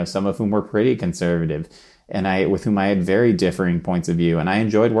pretty, some of whom were pretty conservative, and with whom I had very differing points of view, and I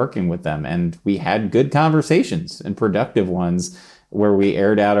enjoyed working with them. And we had good conversations and productive ones where we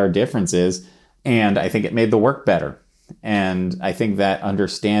aired out our differences, and I think it made the work better. And I think that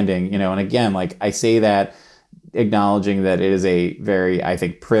understanding, and again, like I say that acknowledging that it is a very, I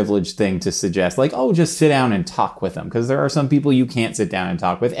think, privileged thing to suggest, like, oh, just sit down and talk with them, because there are some people you can't sit down and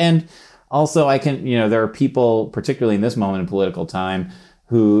talk with. And also I can, there are people, particularly in this moment in political time,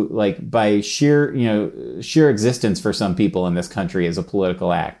 who, like, by sheer existence for some people in this country is a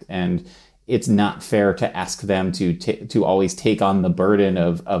political act. And it's not fair to ask them to always take on the burden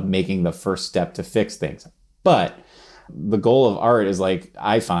of making the first step to fix things. But the goal of art is, like,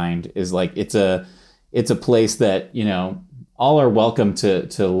 I find, is like, it's a place that, all are welcome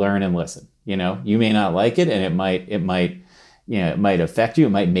to learn and listen. You may not like it, and it might affect you. It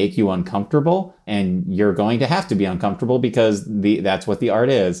might make you uncomfortable, and you're going to have to be uncomfortable because that's what the art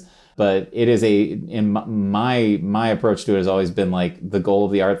is. But it is in my approach to it has always been like the goal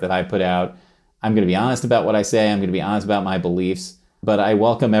of the art that I put out. I'm going to be honest about what I say. I'm going to be honest about my beliefs, but I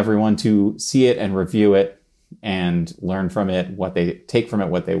welcome everyone to see it and review it and learn from it, take from it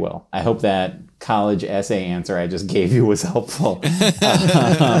what they will. I hope that college essay answer I just gave you was helpful.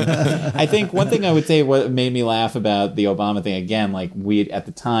 I think one thing I would say, what made me laugh about the Obama thing, again, like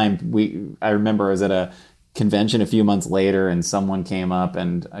I remember I was at a convention a few months later and someone came up,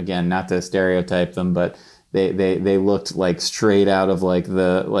 and again, not to stereotype them, but they looked like straight out of like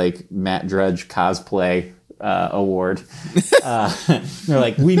the Matt Drudge cosplay award. They're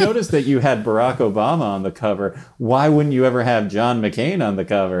like, we noticed that you had Barack Obama on the cover. Why wouldn't you ever have John McCain on the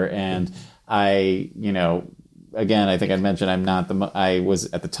cover? And I, again, I think I mentioned I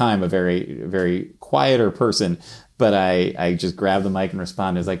was at the time a very, very quieter person, but I just grabbed the mic and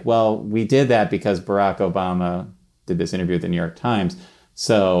responded. It's like, well, we did that because Barack Obama did this interview with the New York Times.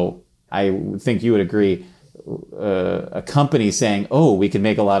 So I think you would agree, a company saying, oh, we can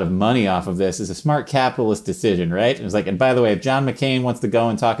make a lot of money off of this is a smart capitalist decision, right? And it was like, and by the way, if John McCain wants to go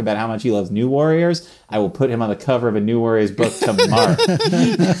and talk about how much he loves New Warriors, I will put him on the cover of a New Warriors book tomorrow.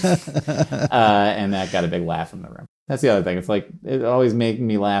 And that got a big laugh in the room. That's the other thing. It's like, it always made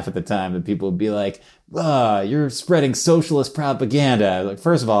me laugh at the time that people would be like, you're spreading socialist propaganda. Like,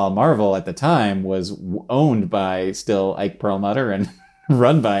 first of all, Marvel at the time was owned by still Ike Perlmutter and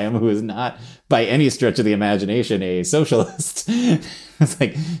run by him, who is not by any stretch of the imagination a socialist. It's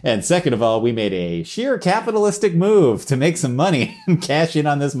like, and second of all, we made a sheer capitalistic move to make some money and cash in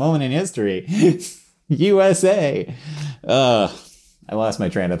on this moment in history. USA. I lost my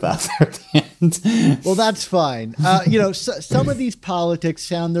train of thought there at the end. Well, that's fine. Some of these politics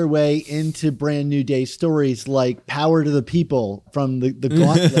found their way into Brand New Day stories like Power to the People from the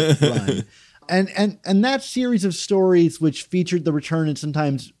Gauntlet run. And that series of stories, which featured the return and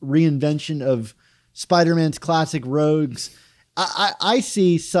sometimes reinvention of Spider-Man's classic rogues I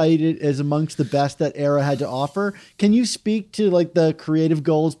see Cited as amongst the best that era had to offer. Can you speak to like the creative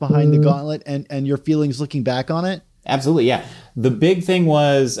goals behind the Gauntlet and your feelings looking back on it? Absolutely, yeah. The big thing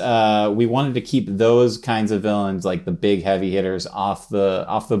was we wanted to keep those kinds of villains, like the big heavy hitters, off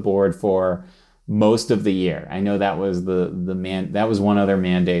the board for most of the year. I know that was that was one other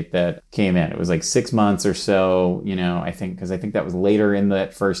mandate that came in. It was like 6 months or so, I think that was later in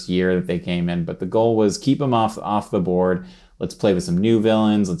that first year that they came in. But the goal was keep them off the board. Let's play with some new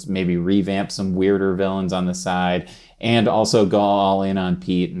villains. Let's maybe revamp some weirder villains on the side, and also go all in on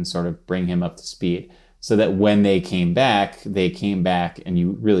Pete and sort of bring him up to speed, so that when they came back and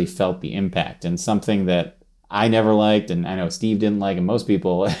you really felt the impact. And something that I never liked, and I know Steve didn't like, and most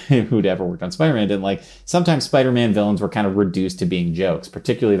people who'd ever worked on Spider-Man didn't like, sometimes Spider-Man villains were kind of reduced to being jokes,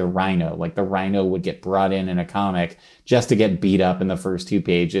 particularly the Rhino. Like the Rhino would get brought in a comic just to get beat up in the first 2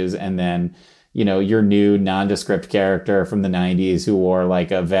 pages, and then your new nondescript character from the 90s who wore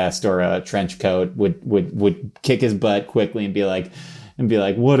like a vest or a trench coat would kick his butt quickly and be like,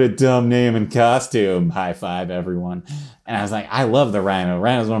 what a dumb name and costume. High five, everyone. And I was like, I love the Rhino.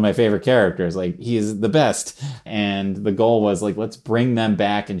 Rhino's one of my favorite characters. Like, he is the best. And the goal was like, let's bring them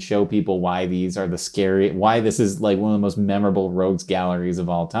back and show people why these are why this is like one of the most memorable rogues galleries of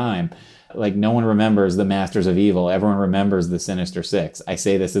all time. Like, no one remembers the Masters of Evil. Everyone remembers the Sinister Six. I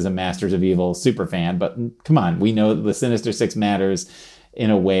say this as a Masters of Evil super fan, but come on, we know the Sinister Six matters in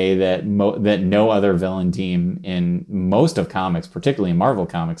a way that that no other villain team in most of comics, particularly in Marvel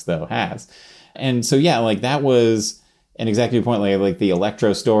Comics, though, has. And so, yeah, like that was an exactly point. Like the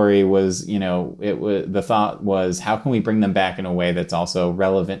Electro story was, the thought was, how can we bring them back in a way that's also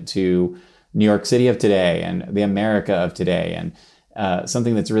relevant to New York City of today and the America of today? And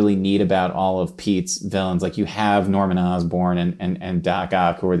something that's really neat about all of Pete's villains, like you have Norman Osborn and Doc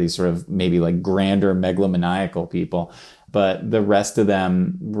Ock, who are these sort of maybe like grander megalomaniacal people, but most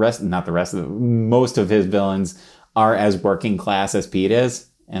of his villains are as working class as Pete is.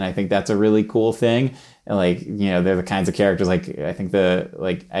 And I think that's a really cool thing. And like, they're the kinds of characters, like, I think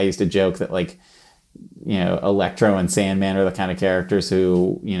I used to joke that like, Electro and Sandman are the kind of characters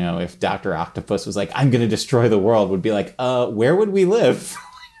who, if Dr. Octopus was like, I'm going to destroy the world, would be like, where would we live?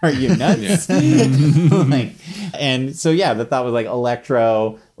 Are you nuts? And so, yeah, the thought was like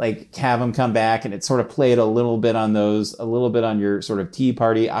Electro, like have him come back, and it sort of played a little bit on your sort of Tea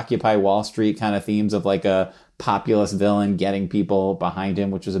Party, Occupy Wall Street kind of themes of like a populist villain getting people behind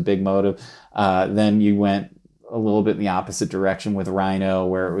him, which was a big motive. Then you went a little bit in the opposite direction with Rhino,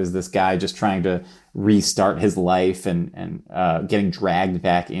 where it was this guy just trying to restart his life and getting dragged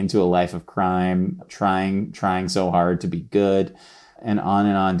back into a life of crime, trying so hard to be good, and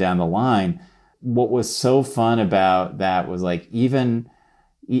on down the line. What was so fun about that was like, even,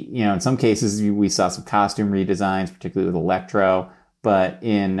 in some cases we saw some costume redesigns, particularly with Electro, but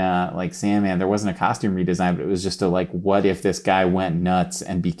in like Sandman, there wasn't a costume redesign, but it was just what if this guy went nuts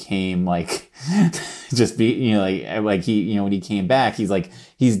and became like, like he, when he came back,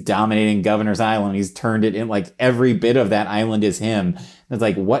 he's dominating Governor's Island. He's turned it in, like every bit of that island is him. It's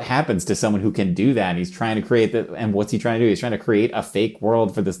like, what happens to someone who can do that? And he's trying to create that. And what's he trying to do? He's trying to create a fake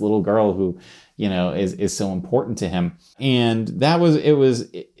world for this little girl who, is so important to him. And it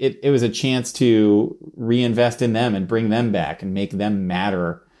was a chance to reinvest in them and bring them back and make them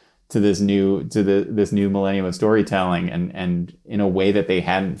matter to this new millennium of storytelling, and in a way that they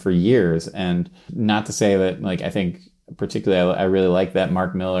hadn't for years. And not to say that, like, I think particularly I really like that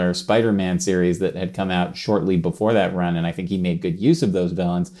Mark Millar Spider-Man series that had come out shortly before that run, and I think he made good use of those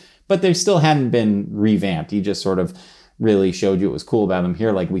villains, but they still hadn't been revamped. He just sort of really showed you what was cool about them.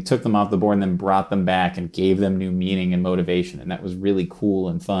 Here, like, we took them off the board and then brought them back and gave them new meaning and motivation, and that was really cool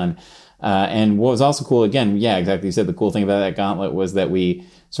and fun. And what was also cool, again, yeah, exactly, you said, the cool thing about that Gauntlet was that we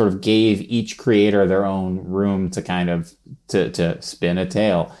sort of gave each creator their own room to kind of to spin a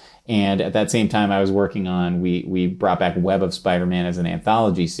tale. And at that same time, I was working on, we brought back Web of Spider-Man as an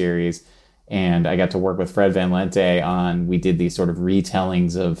anthology series, and I got to work with Fred Van Lente on, we did these sort of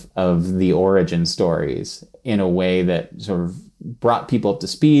retellings of the origin stories in a way that sort of brought people up to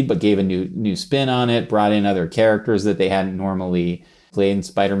speed, but gave a new spin on it, brought in other characters that they hadn't normally played in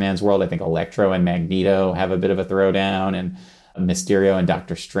Spider-Man's world. I think Electro and Magneto have a bit of a throwdown, and Mysterio and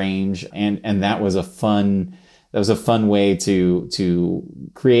Doctor Strange. And that was a fun way to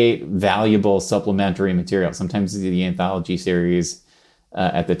create valuable supplementary material. Sometimes the anthology series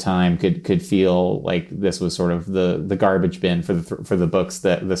at the time could feel like this was sort of the garbage bin for the books,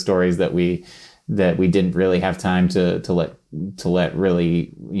 that the stories that we didn't really have time to let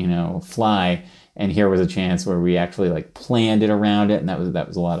really, fly. And here was a chance where we actually like planned it around it, and that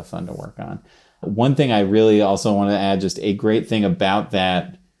was a lot of fun to work on. One thing I really also want to add, just a great thing about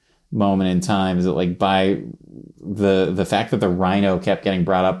that moment in time, is that like by the fact that the Rhino kept getting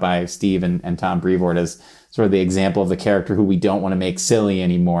brought up by Steve and Tom Brevoort as sort of the example of the character who we don't want to make silly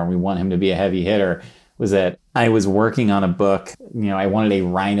anymore, and we want him to be a heavy hitter, was that I was working on a book, I wanted a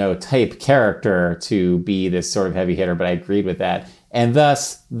Rhino type character to be this sort of heavy hitter, but I agreed with that. And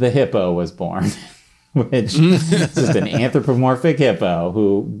thus the hippo was born, which is just an anthropomorphic hippo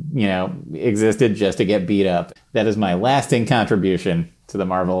who, existed just to get beat up. That is my lasting contribution to the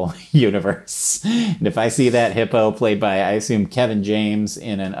Marvel universe. And if I see that hippo played by, I assume, Kevin James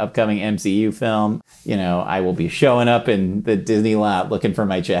in an upcoming MCU film, I will be showing up in the Disney lot looking for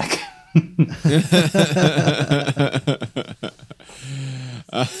my check.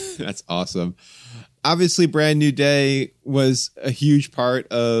 That's awesome. Obviously, Brand New Day was a huge part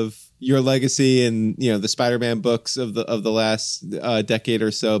of your legacy and the Spider-Man books of the last decade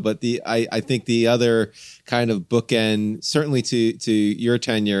or so. But I think the other kind of bookend, certainly to your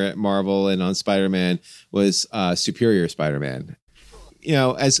tenure at Marvel and on Spider-Man, was Superior Spider-Man.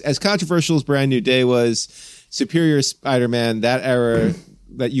 As controversial as Brand New Day was, Superior Spider-Man, that era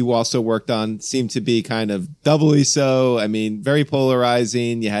that you also worked on, seemed to be kind of doubly so. I mean, very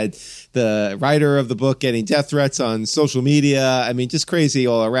polarizing. You had the writer of the book getting death threats on social media. I mean, just crazy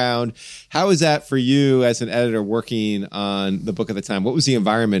all around. How was that for you as an editor working on the book at the time? What was the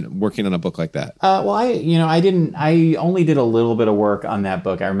environment working on a book like that? I only did a little bit of work on that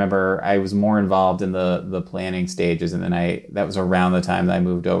book. I remember I was more involved in the planning stages, and then that was around the time that I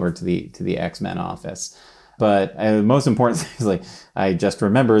moved over to the X-Men office. But the most important thing is, I just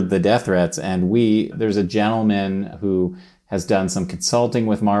remembered the death threats, and there's a gentleman who has done some consulting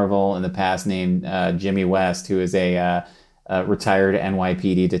with Marvel in the past named Jimmy West, who is a retired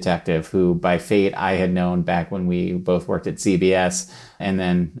NYPD detective who, by fate, I had known back when we both worked at CBS, and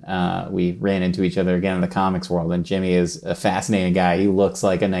then we ran into each other again in the comics world. And Jimmy is a fascinating guy. He looks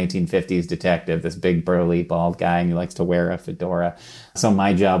like a 1950s detective, this big burly bald guy, and he likes to wear a fedora. So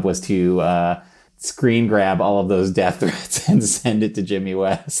my job was to screen grab all of those death threats and send it to Jimmy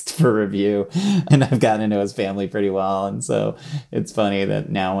West for review. And I've gotten to know his family pretty well. And so it's funny that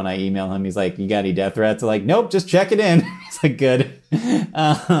now when I email him, he's like, "You got any death threats?" I'm like, "Nope, just check it in." He's like, "Good."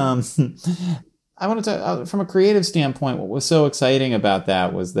 I wanted to, from a creative standpoint, what was so exciting about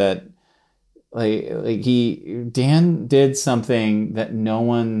that was that Dan did something that no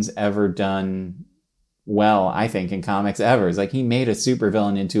one's ever done well, I think, in comics ever. It's like he made a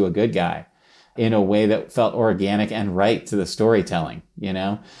supervillain into a good guy in a way that felt organic and right to the storytelling,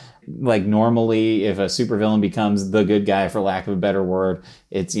 Like normally if a supervillain becomes the good guy, for lack of a better word,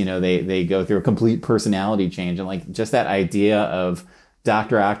 it's, they go through a complete personality change. And just that idea of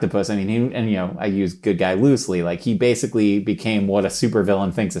Dr. Octopus, I use good guy loosely. He basically became what a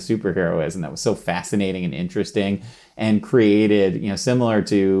supervillain thinks a superhero is. And that was so fascinating and interesting, and created, similar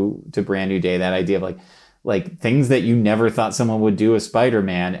to Brand New Day, that idea of things that you never thought someone would do as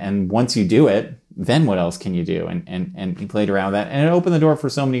Spider-Man. And once you do it, then what else can you do? And he played around with that. And it opened the door for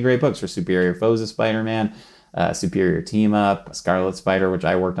so many great books, for Superior Foes of Spider-Man, Superior Team Up, Scarlet Spider, which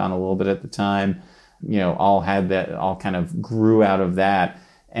I worked on a little bit at the time, all had that, all kind of grew out of that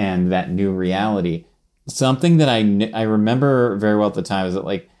and that new reality. Something that I remember very well at the time is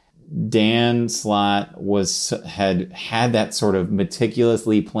that Dan Slott had that sort of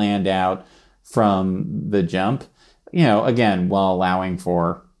meticulously planned out from the jump, again, while allowing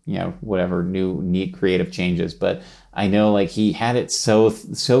for, whatever new neat creative changes. But I know he had it so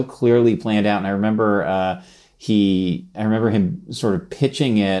clearly planned out. And I remember him sort of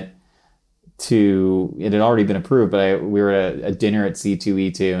pitching it it had already been approved, but we were at a dinner at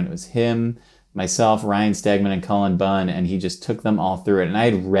C2E2, and it was him, myself, Ryan Stegman, and Cullen Bunn, and he just took them all through it. And I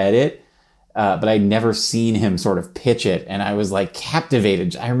had read it, but I'd never seen him sort of pitch it, and I was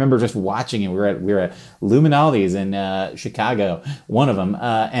captivated. I remember just watching it. We were at Luminaldi's in Chicago, one of them,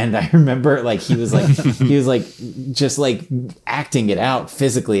 and I remember he was just acting it out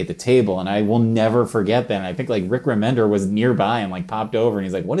physically at the table, and I will never forget that. And I think Rick Remender was nearby and popped over, and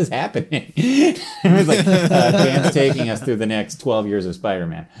he's like, "What is happening?" And it was Dan's taking us through the next 12 years of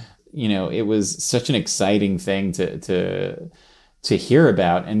Spider-Man. It was such an exciting thing to hear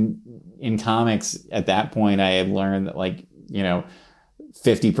about. And in comics at that point, I had learned that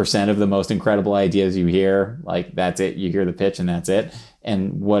 50% of the most incredible ideas you hear, that's it. You hear the pitch and that's it.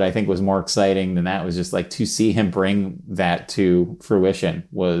 And what I think was more exciting than that was just to see him bring that to fruition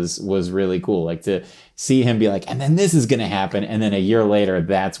was really cool. To see him be and then this is going to happen. And then a year later,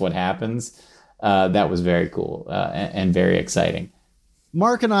 that's what happens. That was very cool and very exciting.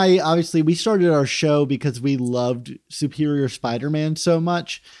 Mark and I, obviously, we started our show because we loved Superior Spider-Man so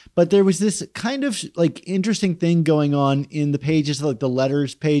much, but there was this kind of like interesting thing going on in the pages, like the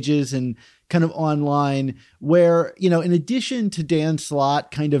letters pages and kind of online where, you know, in addition to Dan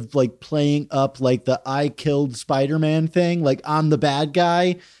Slott kind of like playing up like the I killed Spider-Man thing, like I'm the bad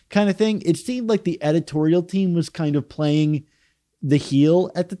guy kind of thing, it seemed like the editorial team was kind of playing the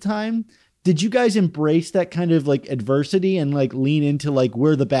heel at the time. Did you guys embrace that kind of like adversity and like lean into like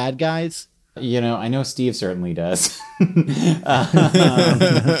we're the bad guys? You know, I know Steve certainly does.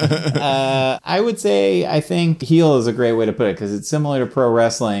 I would say I think heel is a great way to put it because it's similar to pro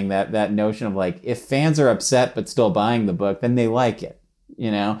wrestling, that notion of like if fans are upset but still buying the book, then they like it. You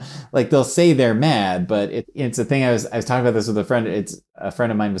know, like they'll say they're mad, but it's a thing. I was talking about this with a friend. It's a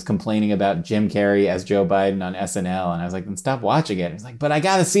friend of mine was complaining about Jim Carrey as Joe Biden on SNL. And I was like, then stop watching it. He's like, but I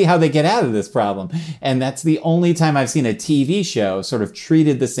got to see how they get out of this problem. And that's the only time I've seen a TV show sort of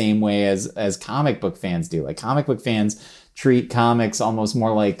treated the same way as comic book fans do. Like comic book fans treat comics almost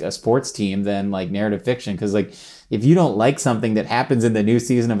more like a sports team than like narrative fiction. Cause like, if you don't like something that happens in the new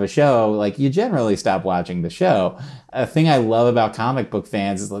season of a show, like you generally stop watching the show. A thing I love about comic book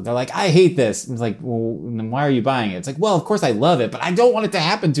fans is they're like, I hate this. And it's like, well, then why are you buying it? It's like, well, of course I love it, but I don't want it to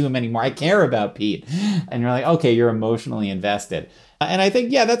happen to him anymore. I care about Pete. And you're like, okay, you're emotionally invested. And I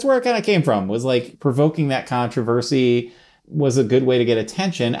think, yeah, that's where it kind of came from, was like provoking that controversy was a good way to get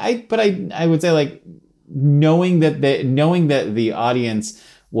attention. But I would say like knowing that the audience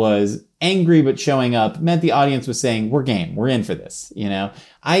was angry but showing up meant the audience was saying, we're game, we're in for this. You know,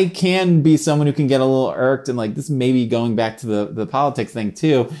 I can be someone who can get a little irked, and like this may be going back to the politics thing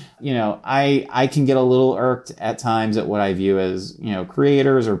too. You know, I can get a little irked at times at what I view as, you know,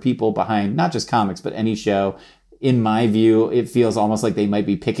 creators or people behind not just comics but any show. In my view, it feels almost like they might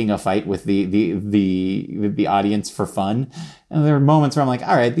be picking a fight with the audience for fun. And there are moments where I'm like,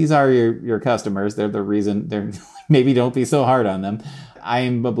 all right, these are your customers. They're the reason. They're maybe don't be so hard on them. I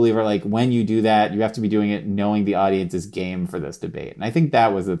am a believer, like when you do that, you have to be doing it knowing the audience is game for this debate. And I think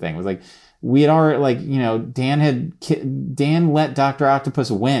that was the thing. It was like, we had already, like, you know, Dan let Dr.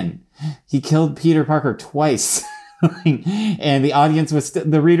 Octopus win. He killed Peter Parker twice. And the audience was,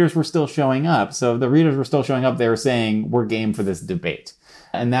 the readers were still showing up. So if the readers were still showing up, they were saying, we're game for this debate.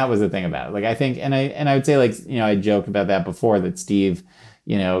 And that was the thing about it. Like, I think, and I would say, like, you know, I joked about that before, that Steve,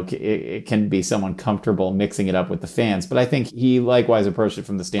 you know, it can be someone comfortable mixing it up with the fans. But I think he likewise approached it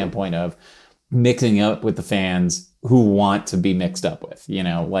from the standpoint of mixing up with the fans who want to be mixed up with, you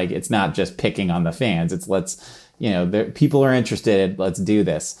know, like it's not just picking on the fans. It's people are interested. Let's do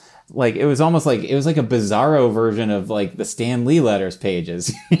this. Like, it was almost like, it was like a bizarro version of like the Stan Lee letters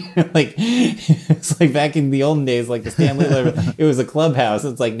pages. Like, it's like back in the olden days, like the Stan Lee letter, it was a clubhouse.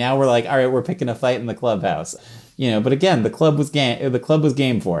 It's like, now we're like, all right, we're picking a fight in the clubhouse. You know, but again, the club was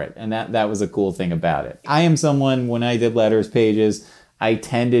game for it. And that was a cool thing about it. I am someone, when I did letters pages, I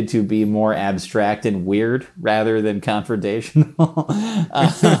tended to be more abstract and weird rather than confrontational.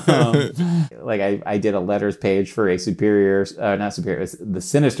 Like I did a letters page for the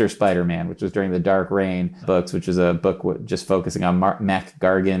Sinister Spider-Man, which was during the Dark Reign books, which is a book just focusing on Mac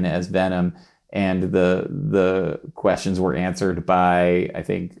Gargan as Venom. And the questions were answered by, I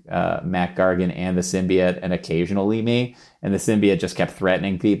think, Mac Gargan and the symbiote, and occasionally me. And the symbiote just kept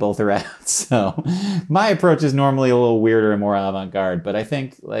threatening people throughout. So my approach is normally a little weirder and more avant-garde. But I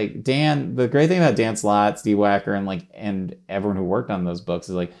think, like, the great thing about Dan Slott, Steve Wacker, and everyone who worked on those books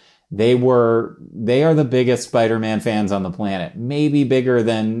is, like, they are the biggest Spider-Man fans on the planet, maybe bigger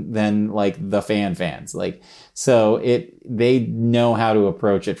than like the fans. Like, so they know how to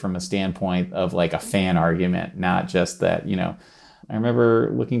approach it from a standpoint of like a fan argument, not just that, you know. I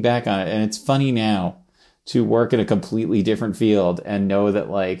remember looking back on it, and it's funny now to work in a completely different field and know that,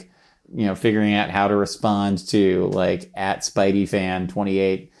 like, you know, figuring out how to respond to like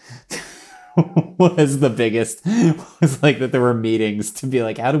 @SpideyFan28 was the biggest, was like that there were meetings to be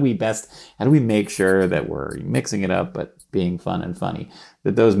like, how do we make sure that we're mixing it up but being fun and funny?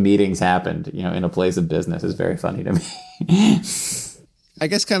 That those meetings happened, you know, in a place of business is very funny to me. I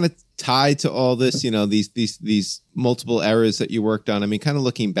guess kind of tied to all this, you know, these multiple eras that you worked on. I mean, kind of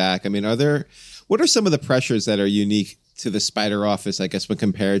looking back, I mean, what are some of the pressures that are unique to the Spider office, I guess, when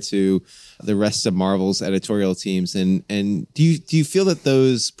compared to the rest of Marvel's editorial teams? And do you feel that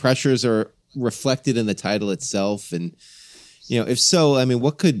those pressures are reflected in the title itself? And, you know, if so, I mean,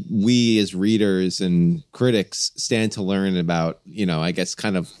 what could we as readers and critics stand to learn about, you know, I guess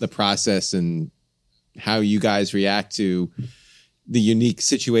kind of the process and how you guys react to the unique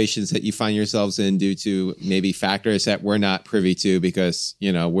situations that you find yourselves in due to maybe factors that we're not privy to because,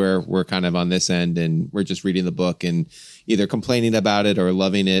 you know, we're kind of on this end and we're just reading the book and either complaining about it or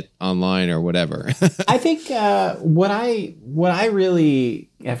loving it online or whatever. I think what I really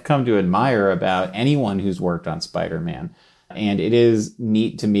have come to admire about anyone who's worked on Spider-Man, and it is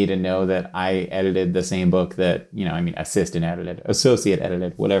neat to me to know that I edited the same book that, you know, I mean, associate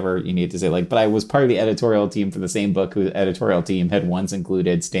edited, whatever you need to say. Like, but I was part of the editorial team for the same book whose editorial team had once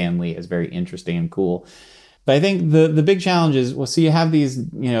included Stan Lee as very interesting and cool. But I think the big challenge is, well, so you have these,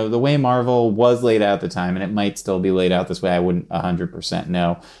 you know, the way Marvel was laid out at the time, and it might still be laid out this way. I wouldn't 100%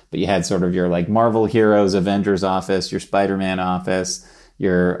 know. But you had sort of your like Marvel Heroes, Avengers office, your Spider-Man office,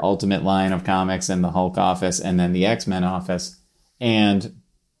 your Ultimate line of comics and the Hulk office, and then the X-Men office. And,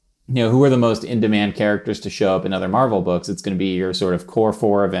 you know, who are the most in-demand characters to show up in other Marvel books? It's going to be your sort of core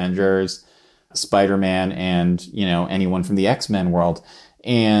four Avengers, Spider-Man, and, you know, anyone from the X-Men world.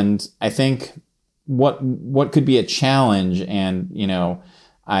 And I think what could be a challenge, and, you know,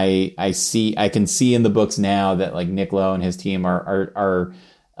 I can see in the books now that like Nick Lowe and his team are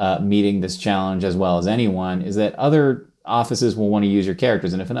meeting this challenge as well as anyone, is that other offices will want to use your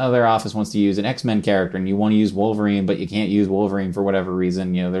characters. And if another office wants to use an X-Men character and you want to use Wolverine, but you can't use Wolverine for whatever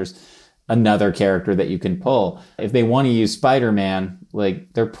reason, you know, there's another character that you can pull. If they want to use Spider-Man,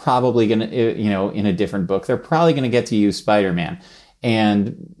 like they're probably going to, you know, in a different book, they're probably going to get to use Spider-Man.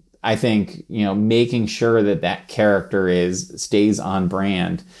 And I think, you know, making sure that that character stays on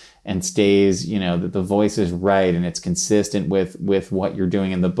brand and stays, you know, that the voice is right and it's consistent with what you're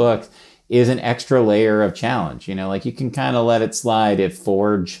doing in the book is an extra layer of challenge. You know, like you can kind of let it slide if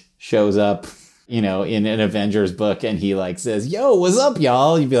Forge shows up, you know, in an Avengers book and he like says, "Yo, what's up,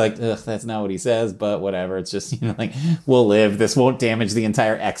 y'all?" You'd be like, "Ugh, that's not what he says," but whatever. It's just, you know, like, we'll live. This won't damage the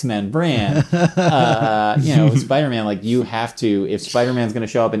entire X-Men brand. You know, Spider-Man, like you have to, if Spider-Man's going to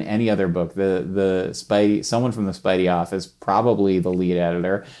show up in any other book, the Spidey, someone from the Spidey office, probably the lead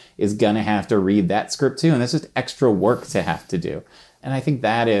editor, is going to have to read that script too. And that's just extra work to have to do. And I think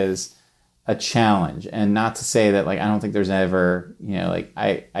that is a challenge. And not to say that, like, I don't think there's ever, you know, like,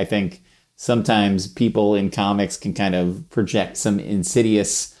 I think sometimes people in comics can kind of project some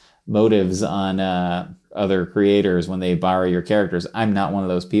insidious motives on other creators when they borrow your characters. I'm not one of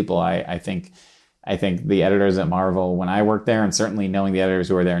those people. I think the editors at Marvel, when I worked there, and certainly knowing the editors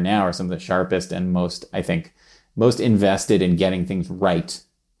who are there now, are some of the sharpest and most invested in getting things right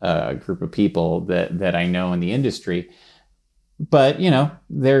group of people that I know in the industry. But, you know,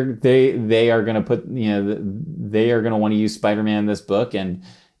 they are going to put, you know, they are going to want to use Spider-Man in this book. And,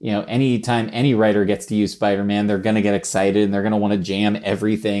 you know, anytime any writer gets to use Spider-Man, they're going to get excited and they're going to want to jam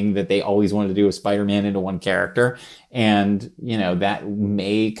everything that they always wanted to do with Spider-Man into one character. And, you know, that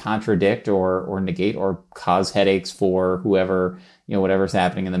may contradict or negate or cause headaches for whoever, you know, whatever's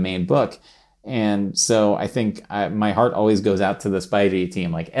happening in the main book. And so I think my heart always goes out to the Spidey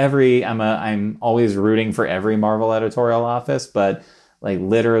team. Like I'm always rooting for every Marvel editorial office, but like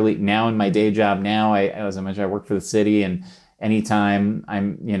literally now in my day job now, as I mentioned, I work for the city, and anytime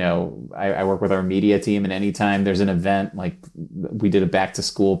I'm, you know, I work with our media team, and anytime there's an event, like we did a back to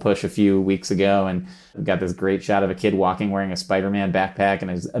school push a few weeks ago, and we got this great shot of a kid walking wearing a Spider-Man backpack, and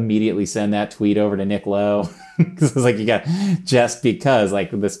I just immediately send that tweet over to Nick Lowe. Because it's like, you got, just because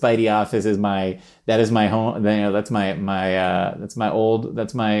like the Spidey office is my home, you know, I'm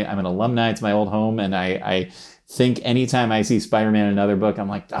an alumni, it's my old home. And I think anytime I see Spider-Man in another book, I'm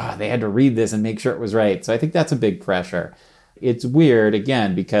like, they had to read this and make sure it was right. So I think that's a big pressure. It's weird,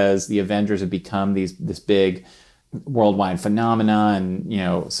 again, because the Avengers have become this big worldwide phenomena, and, you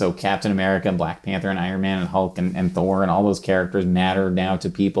know, so Captain America and Black Panther and Iron Man and Hulk and Thor and all those characters matter now to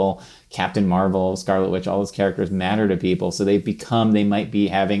people. Captain Marvel, Scarlet Witch, all those characters matter to people. So they might be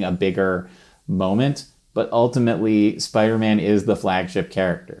having a bigger moment, but ultimately Spider-Man is the flagship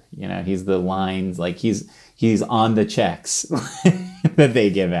character. You know, he's the lines, like he's on the checks that they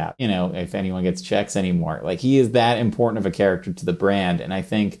give out, you know, if anyone gets checks anymore. Like, he is that important of a character to the brand. And I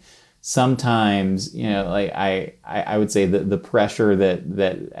think sometimes, you know, like I would say that the pressure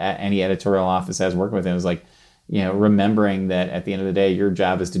that any editorial office has working with him is like, you know, remembering that at the end of the day, your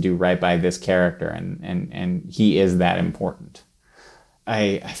job is to do right by this character, and he is that important.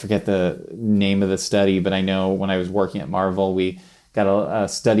 I forget the name of the study, but I know when I was working at Marvel, we got a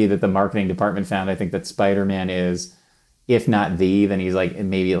study that the marketing department found. I think that Spider-Man is, if not then he's like,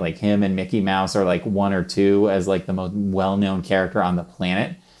 maybe like him and Mickey Mouse are like one or two as like the most well-known character on the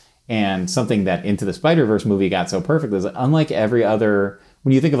planet. And something that Into the Spider-Verse movie got so perfect is, unlike every other,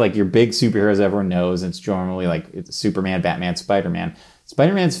 when you think of like your big superheroes everyone knows, it's normally like it's Superman, Batman, Spider-Man.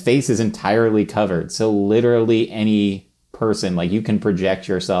 Spider-Man's face is entirely covered. So literally any person. Like, you can project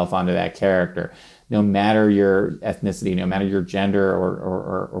yourself onto that character, no matter your ethnicity, no matter your gender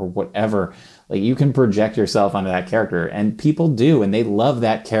or whatever. Like, you can project yourself onto that character, and people do, and they love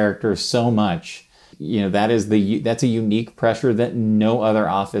that character so much. You know, that's a unique pressure that no other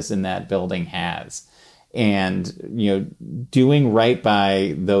office in that building has. And, you know, doing right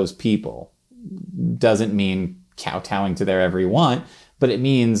by those people doesn't mean kowtowing to their every want, but it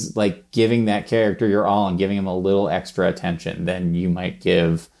means like giving that character your all and giving him a little extra attention than you might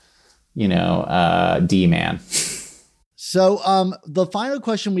give, you know, D-Man. So the final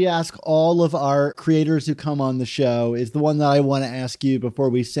question we ask all of our creators who come on the show is the one that I want to ask you before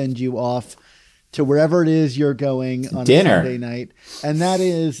we send you off to wherever it is you're going on Dinner. a Sunday night. And that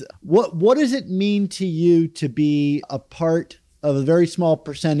is, what does it mean to you to be a part of a very small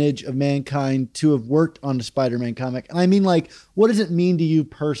percentage of mankind to have worked on a Spider-Man comic? And I mean, like, what does it mean to you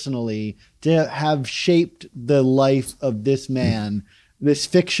personally to have shaped the life of this man, this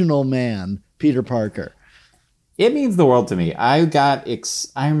fictional man, Peter Parker? It means the world to me. I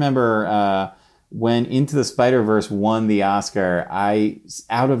remember when Into the Spider-Verse won the Oscar, I,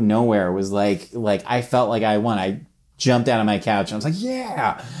 out of nowhere, was like I felt like I won. I jumped out of my couch and I was like,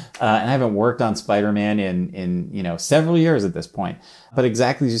 yeah. And I haven't worked on Spider-Man in you know, several years at this point. But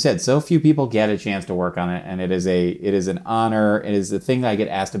exactly as you said, so few people get a chance to work on it, and it is an honor. It is the thing that I get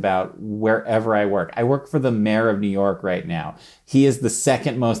asked about wherever I work. I work for the mayor of New York right now. He is the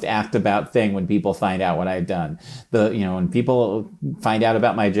second most asked about thing when people find out what I've done. When people find out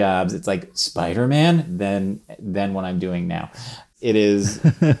about my jobs, it's like Spider-Man, then what I'm doing now. It is,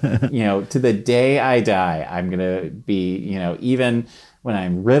 you know, to the day I die, I'm going to be, you know, even when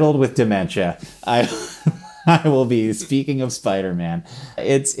I'm riddled with dementia, I will be speaking of Spider-Man.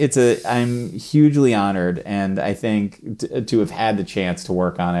 I'm hugely honored, and I think to have had the chance to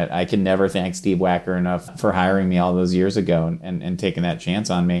work on it, I can never thank Steve Wacker enough for hiring me all those years ago and taking that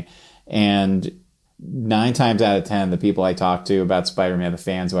chance on me. And 9 times out of 10, the people I talk to about Spider-Man, the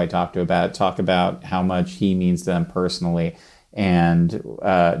fans who I talk about how much he means to them personally. And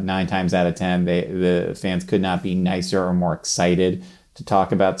 9 times out of 10, the fans could not be nicer or more excited to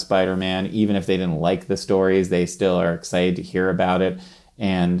talk about Spider-Man. Even if they didn't like the stories, they still are excited to hear about it.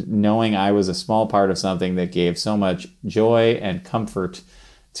 And knowing I was a small part of something that gave so much joy and comfort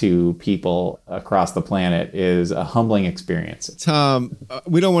to people across the planet is a humbling experience. Tom,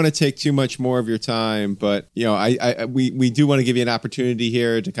 we don't want to take too much more of your time, but you know, we do want to give you an opportunity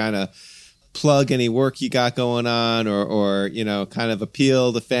here to kind of plug any work you got going on, or you know, kind of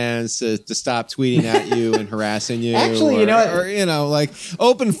appeal to fans to stop tweeting at you and harassing you. Actually, you know what? Or you know, like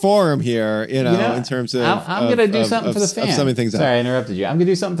open forum here, you know, in terms of I'm going to do something for the fans. Sorry, I interrupted you. I'm going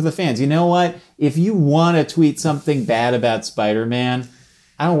to do something for the fans. You know what? If you want to tweet something bad about Spider-Man,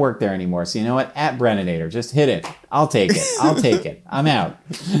 I don't work there anymore. So you know what? At Breninator, just hit it. I'll take it. I'm out.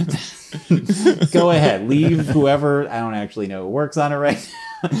 Go ahead. Leave whoever, I don't actually know who works on it right now.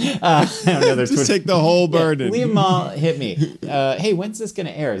 I don't know. Just take the whole burden. Yeah, leave them all. Hit me. Hey, when's this going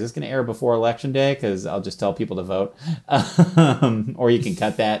to air? Is this going to air before Election Day? Because I'll just tell people to vote. Or you can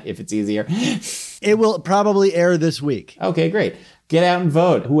cut that if it's easier. It will probably air this week. Okay, great. Get out and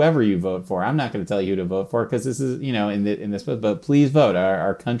vote. Whoever you vote for. I'm not going to tell you who to vote for because this is, you know, in this, but please vote.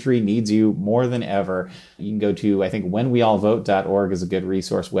 Our country needs you more than ever. You can go to, I think, whenweallvote.org is a good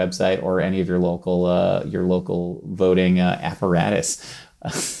resource website, or any of your local voting apparatus.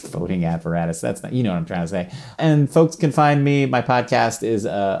 Voting apparatus. That's not, you know what I'm trying to say. And folks can find me. My podcast is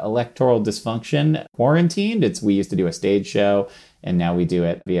Electoral Dysfunction Quarantined. We used to do a stage show, and now we do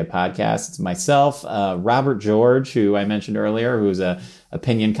it via podcast. It's myself, Robert George, who I mentioned earlier, who's a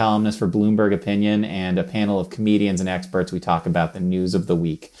opinion columnist for Bloomberg Opinion, and a panel of comedians and experts. We talk about the news of the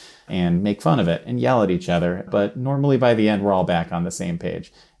week and make fun of it and yell at each other. But normally by the end, we're all back on the same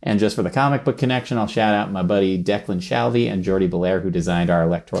page. And just for the comic book connection, I'll shout out my buddy Declan Shalvey and Jordy Belair, who designed our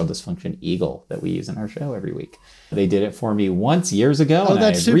Electoral Dysfunction Eagle that we use in our show every week. They did it for me once years ago. Oh,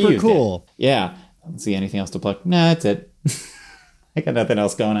 that's super cool. Yeah. I don't see anything else to plug. Nah, that's it. I got nothing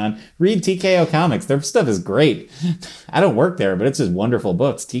else going on. Read TKO Comics. Their stuff is great. I don't work there, but it's just wonderful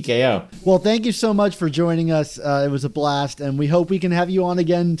books. TKO. Well, thank you so much for joining us. It was a blast, and we hope we can have you on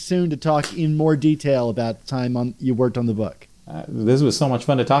again soon to talk in more detail about the time you worked on the book. This was so much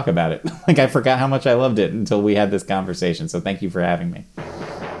fun to talk about it. Like, I forgot how much I loved it until we had this conversation. So thank you for having me.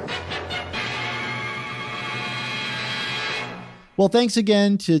 Well, thanks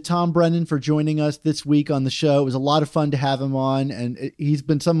again to Tom Brennan for joining us this week on the show. It was a lot of fun to have him on, and he's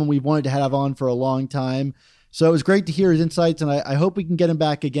been someone we've wanted to have on for a long time. So it was great to hear his insights, and I hope we can get him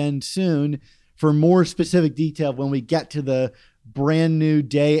back again soon for more specific detail when we get to the brand new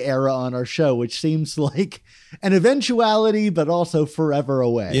day era on our show, which seems like an eventuality, but also forever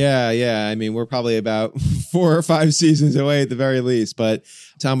away. Yeah. I mean, we're probably about 4 or 5 seasons away at the very least, but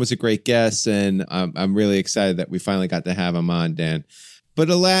Tom was a great guest, and I'm really excited that we finally got to have him on, Dan. But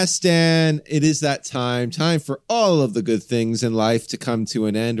alas, Dan, it is that time for all of the good things in life to come to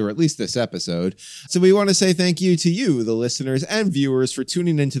an end, or at least this episode. So we want to say thank you to you, the listeners and viewers, for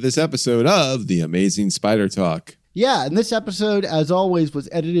tuning into this episode of The Amazing Spider Talk. Yeah, and this episode, as always, was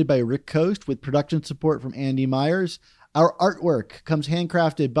edited by Rick Coast with production support from Andy Myers. Our artwork comes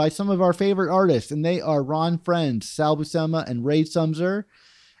handcrafted by some of our favorite artists, and they are Ron Friends, Sal Buscema, and Ray Sumser.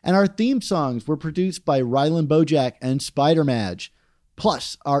 And our theme songs were produced by Rylan Bojack and Spider Madge.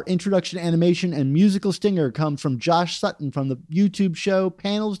 Plus, our introduction animation and musical stinger comes from Josh Sutton from the YouTube show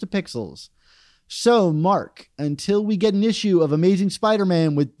Panels to Pixels. So, Mark, until we get an issue of Amazing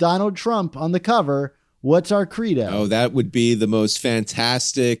Spider-Man with Donald Trump on the cover, what's our credo? Oh, that would be the most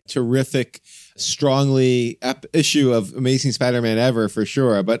fantastic, terrific, strongly issue of Amazing Spider-Man ever, for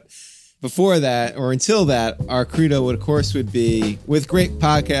sure. But before that, or until that, our credo, of course, would be, with great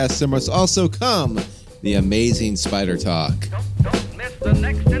podcasts, there must also come the Amazing Spider Talk. Don't miss the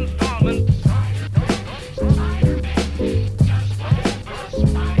next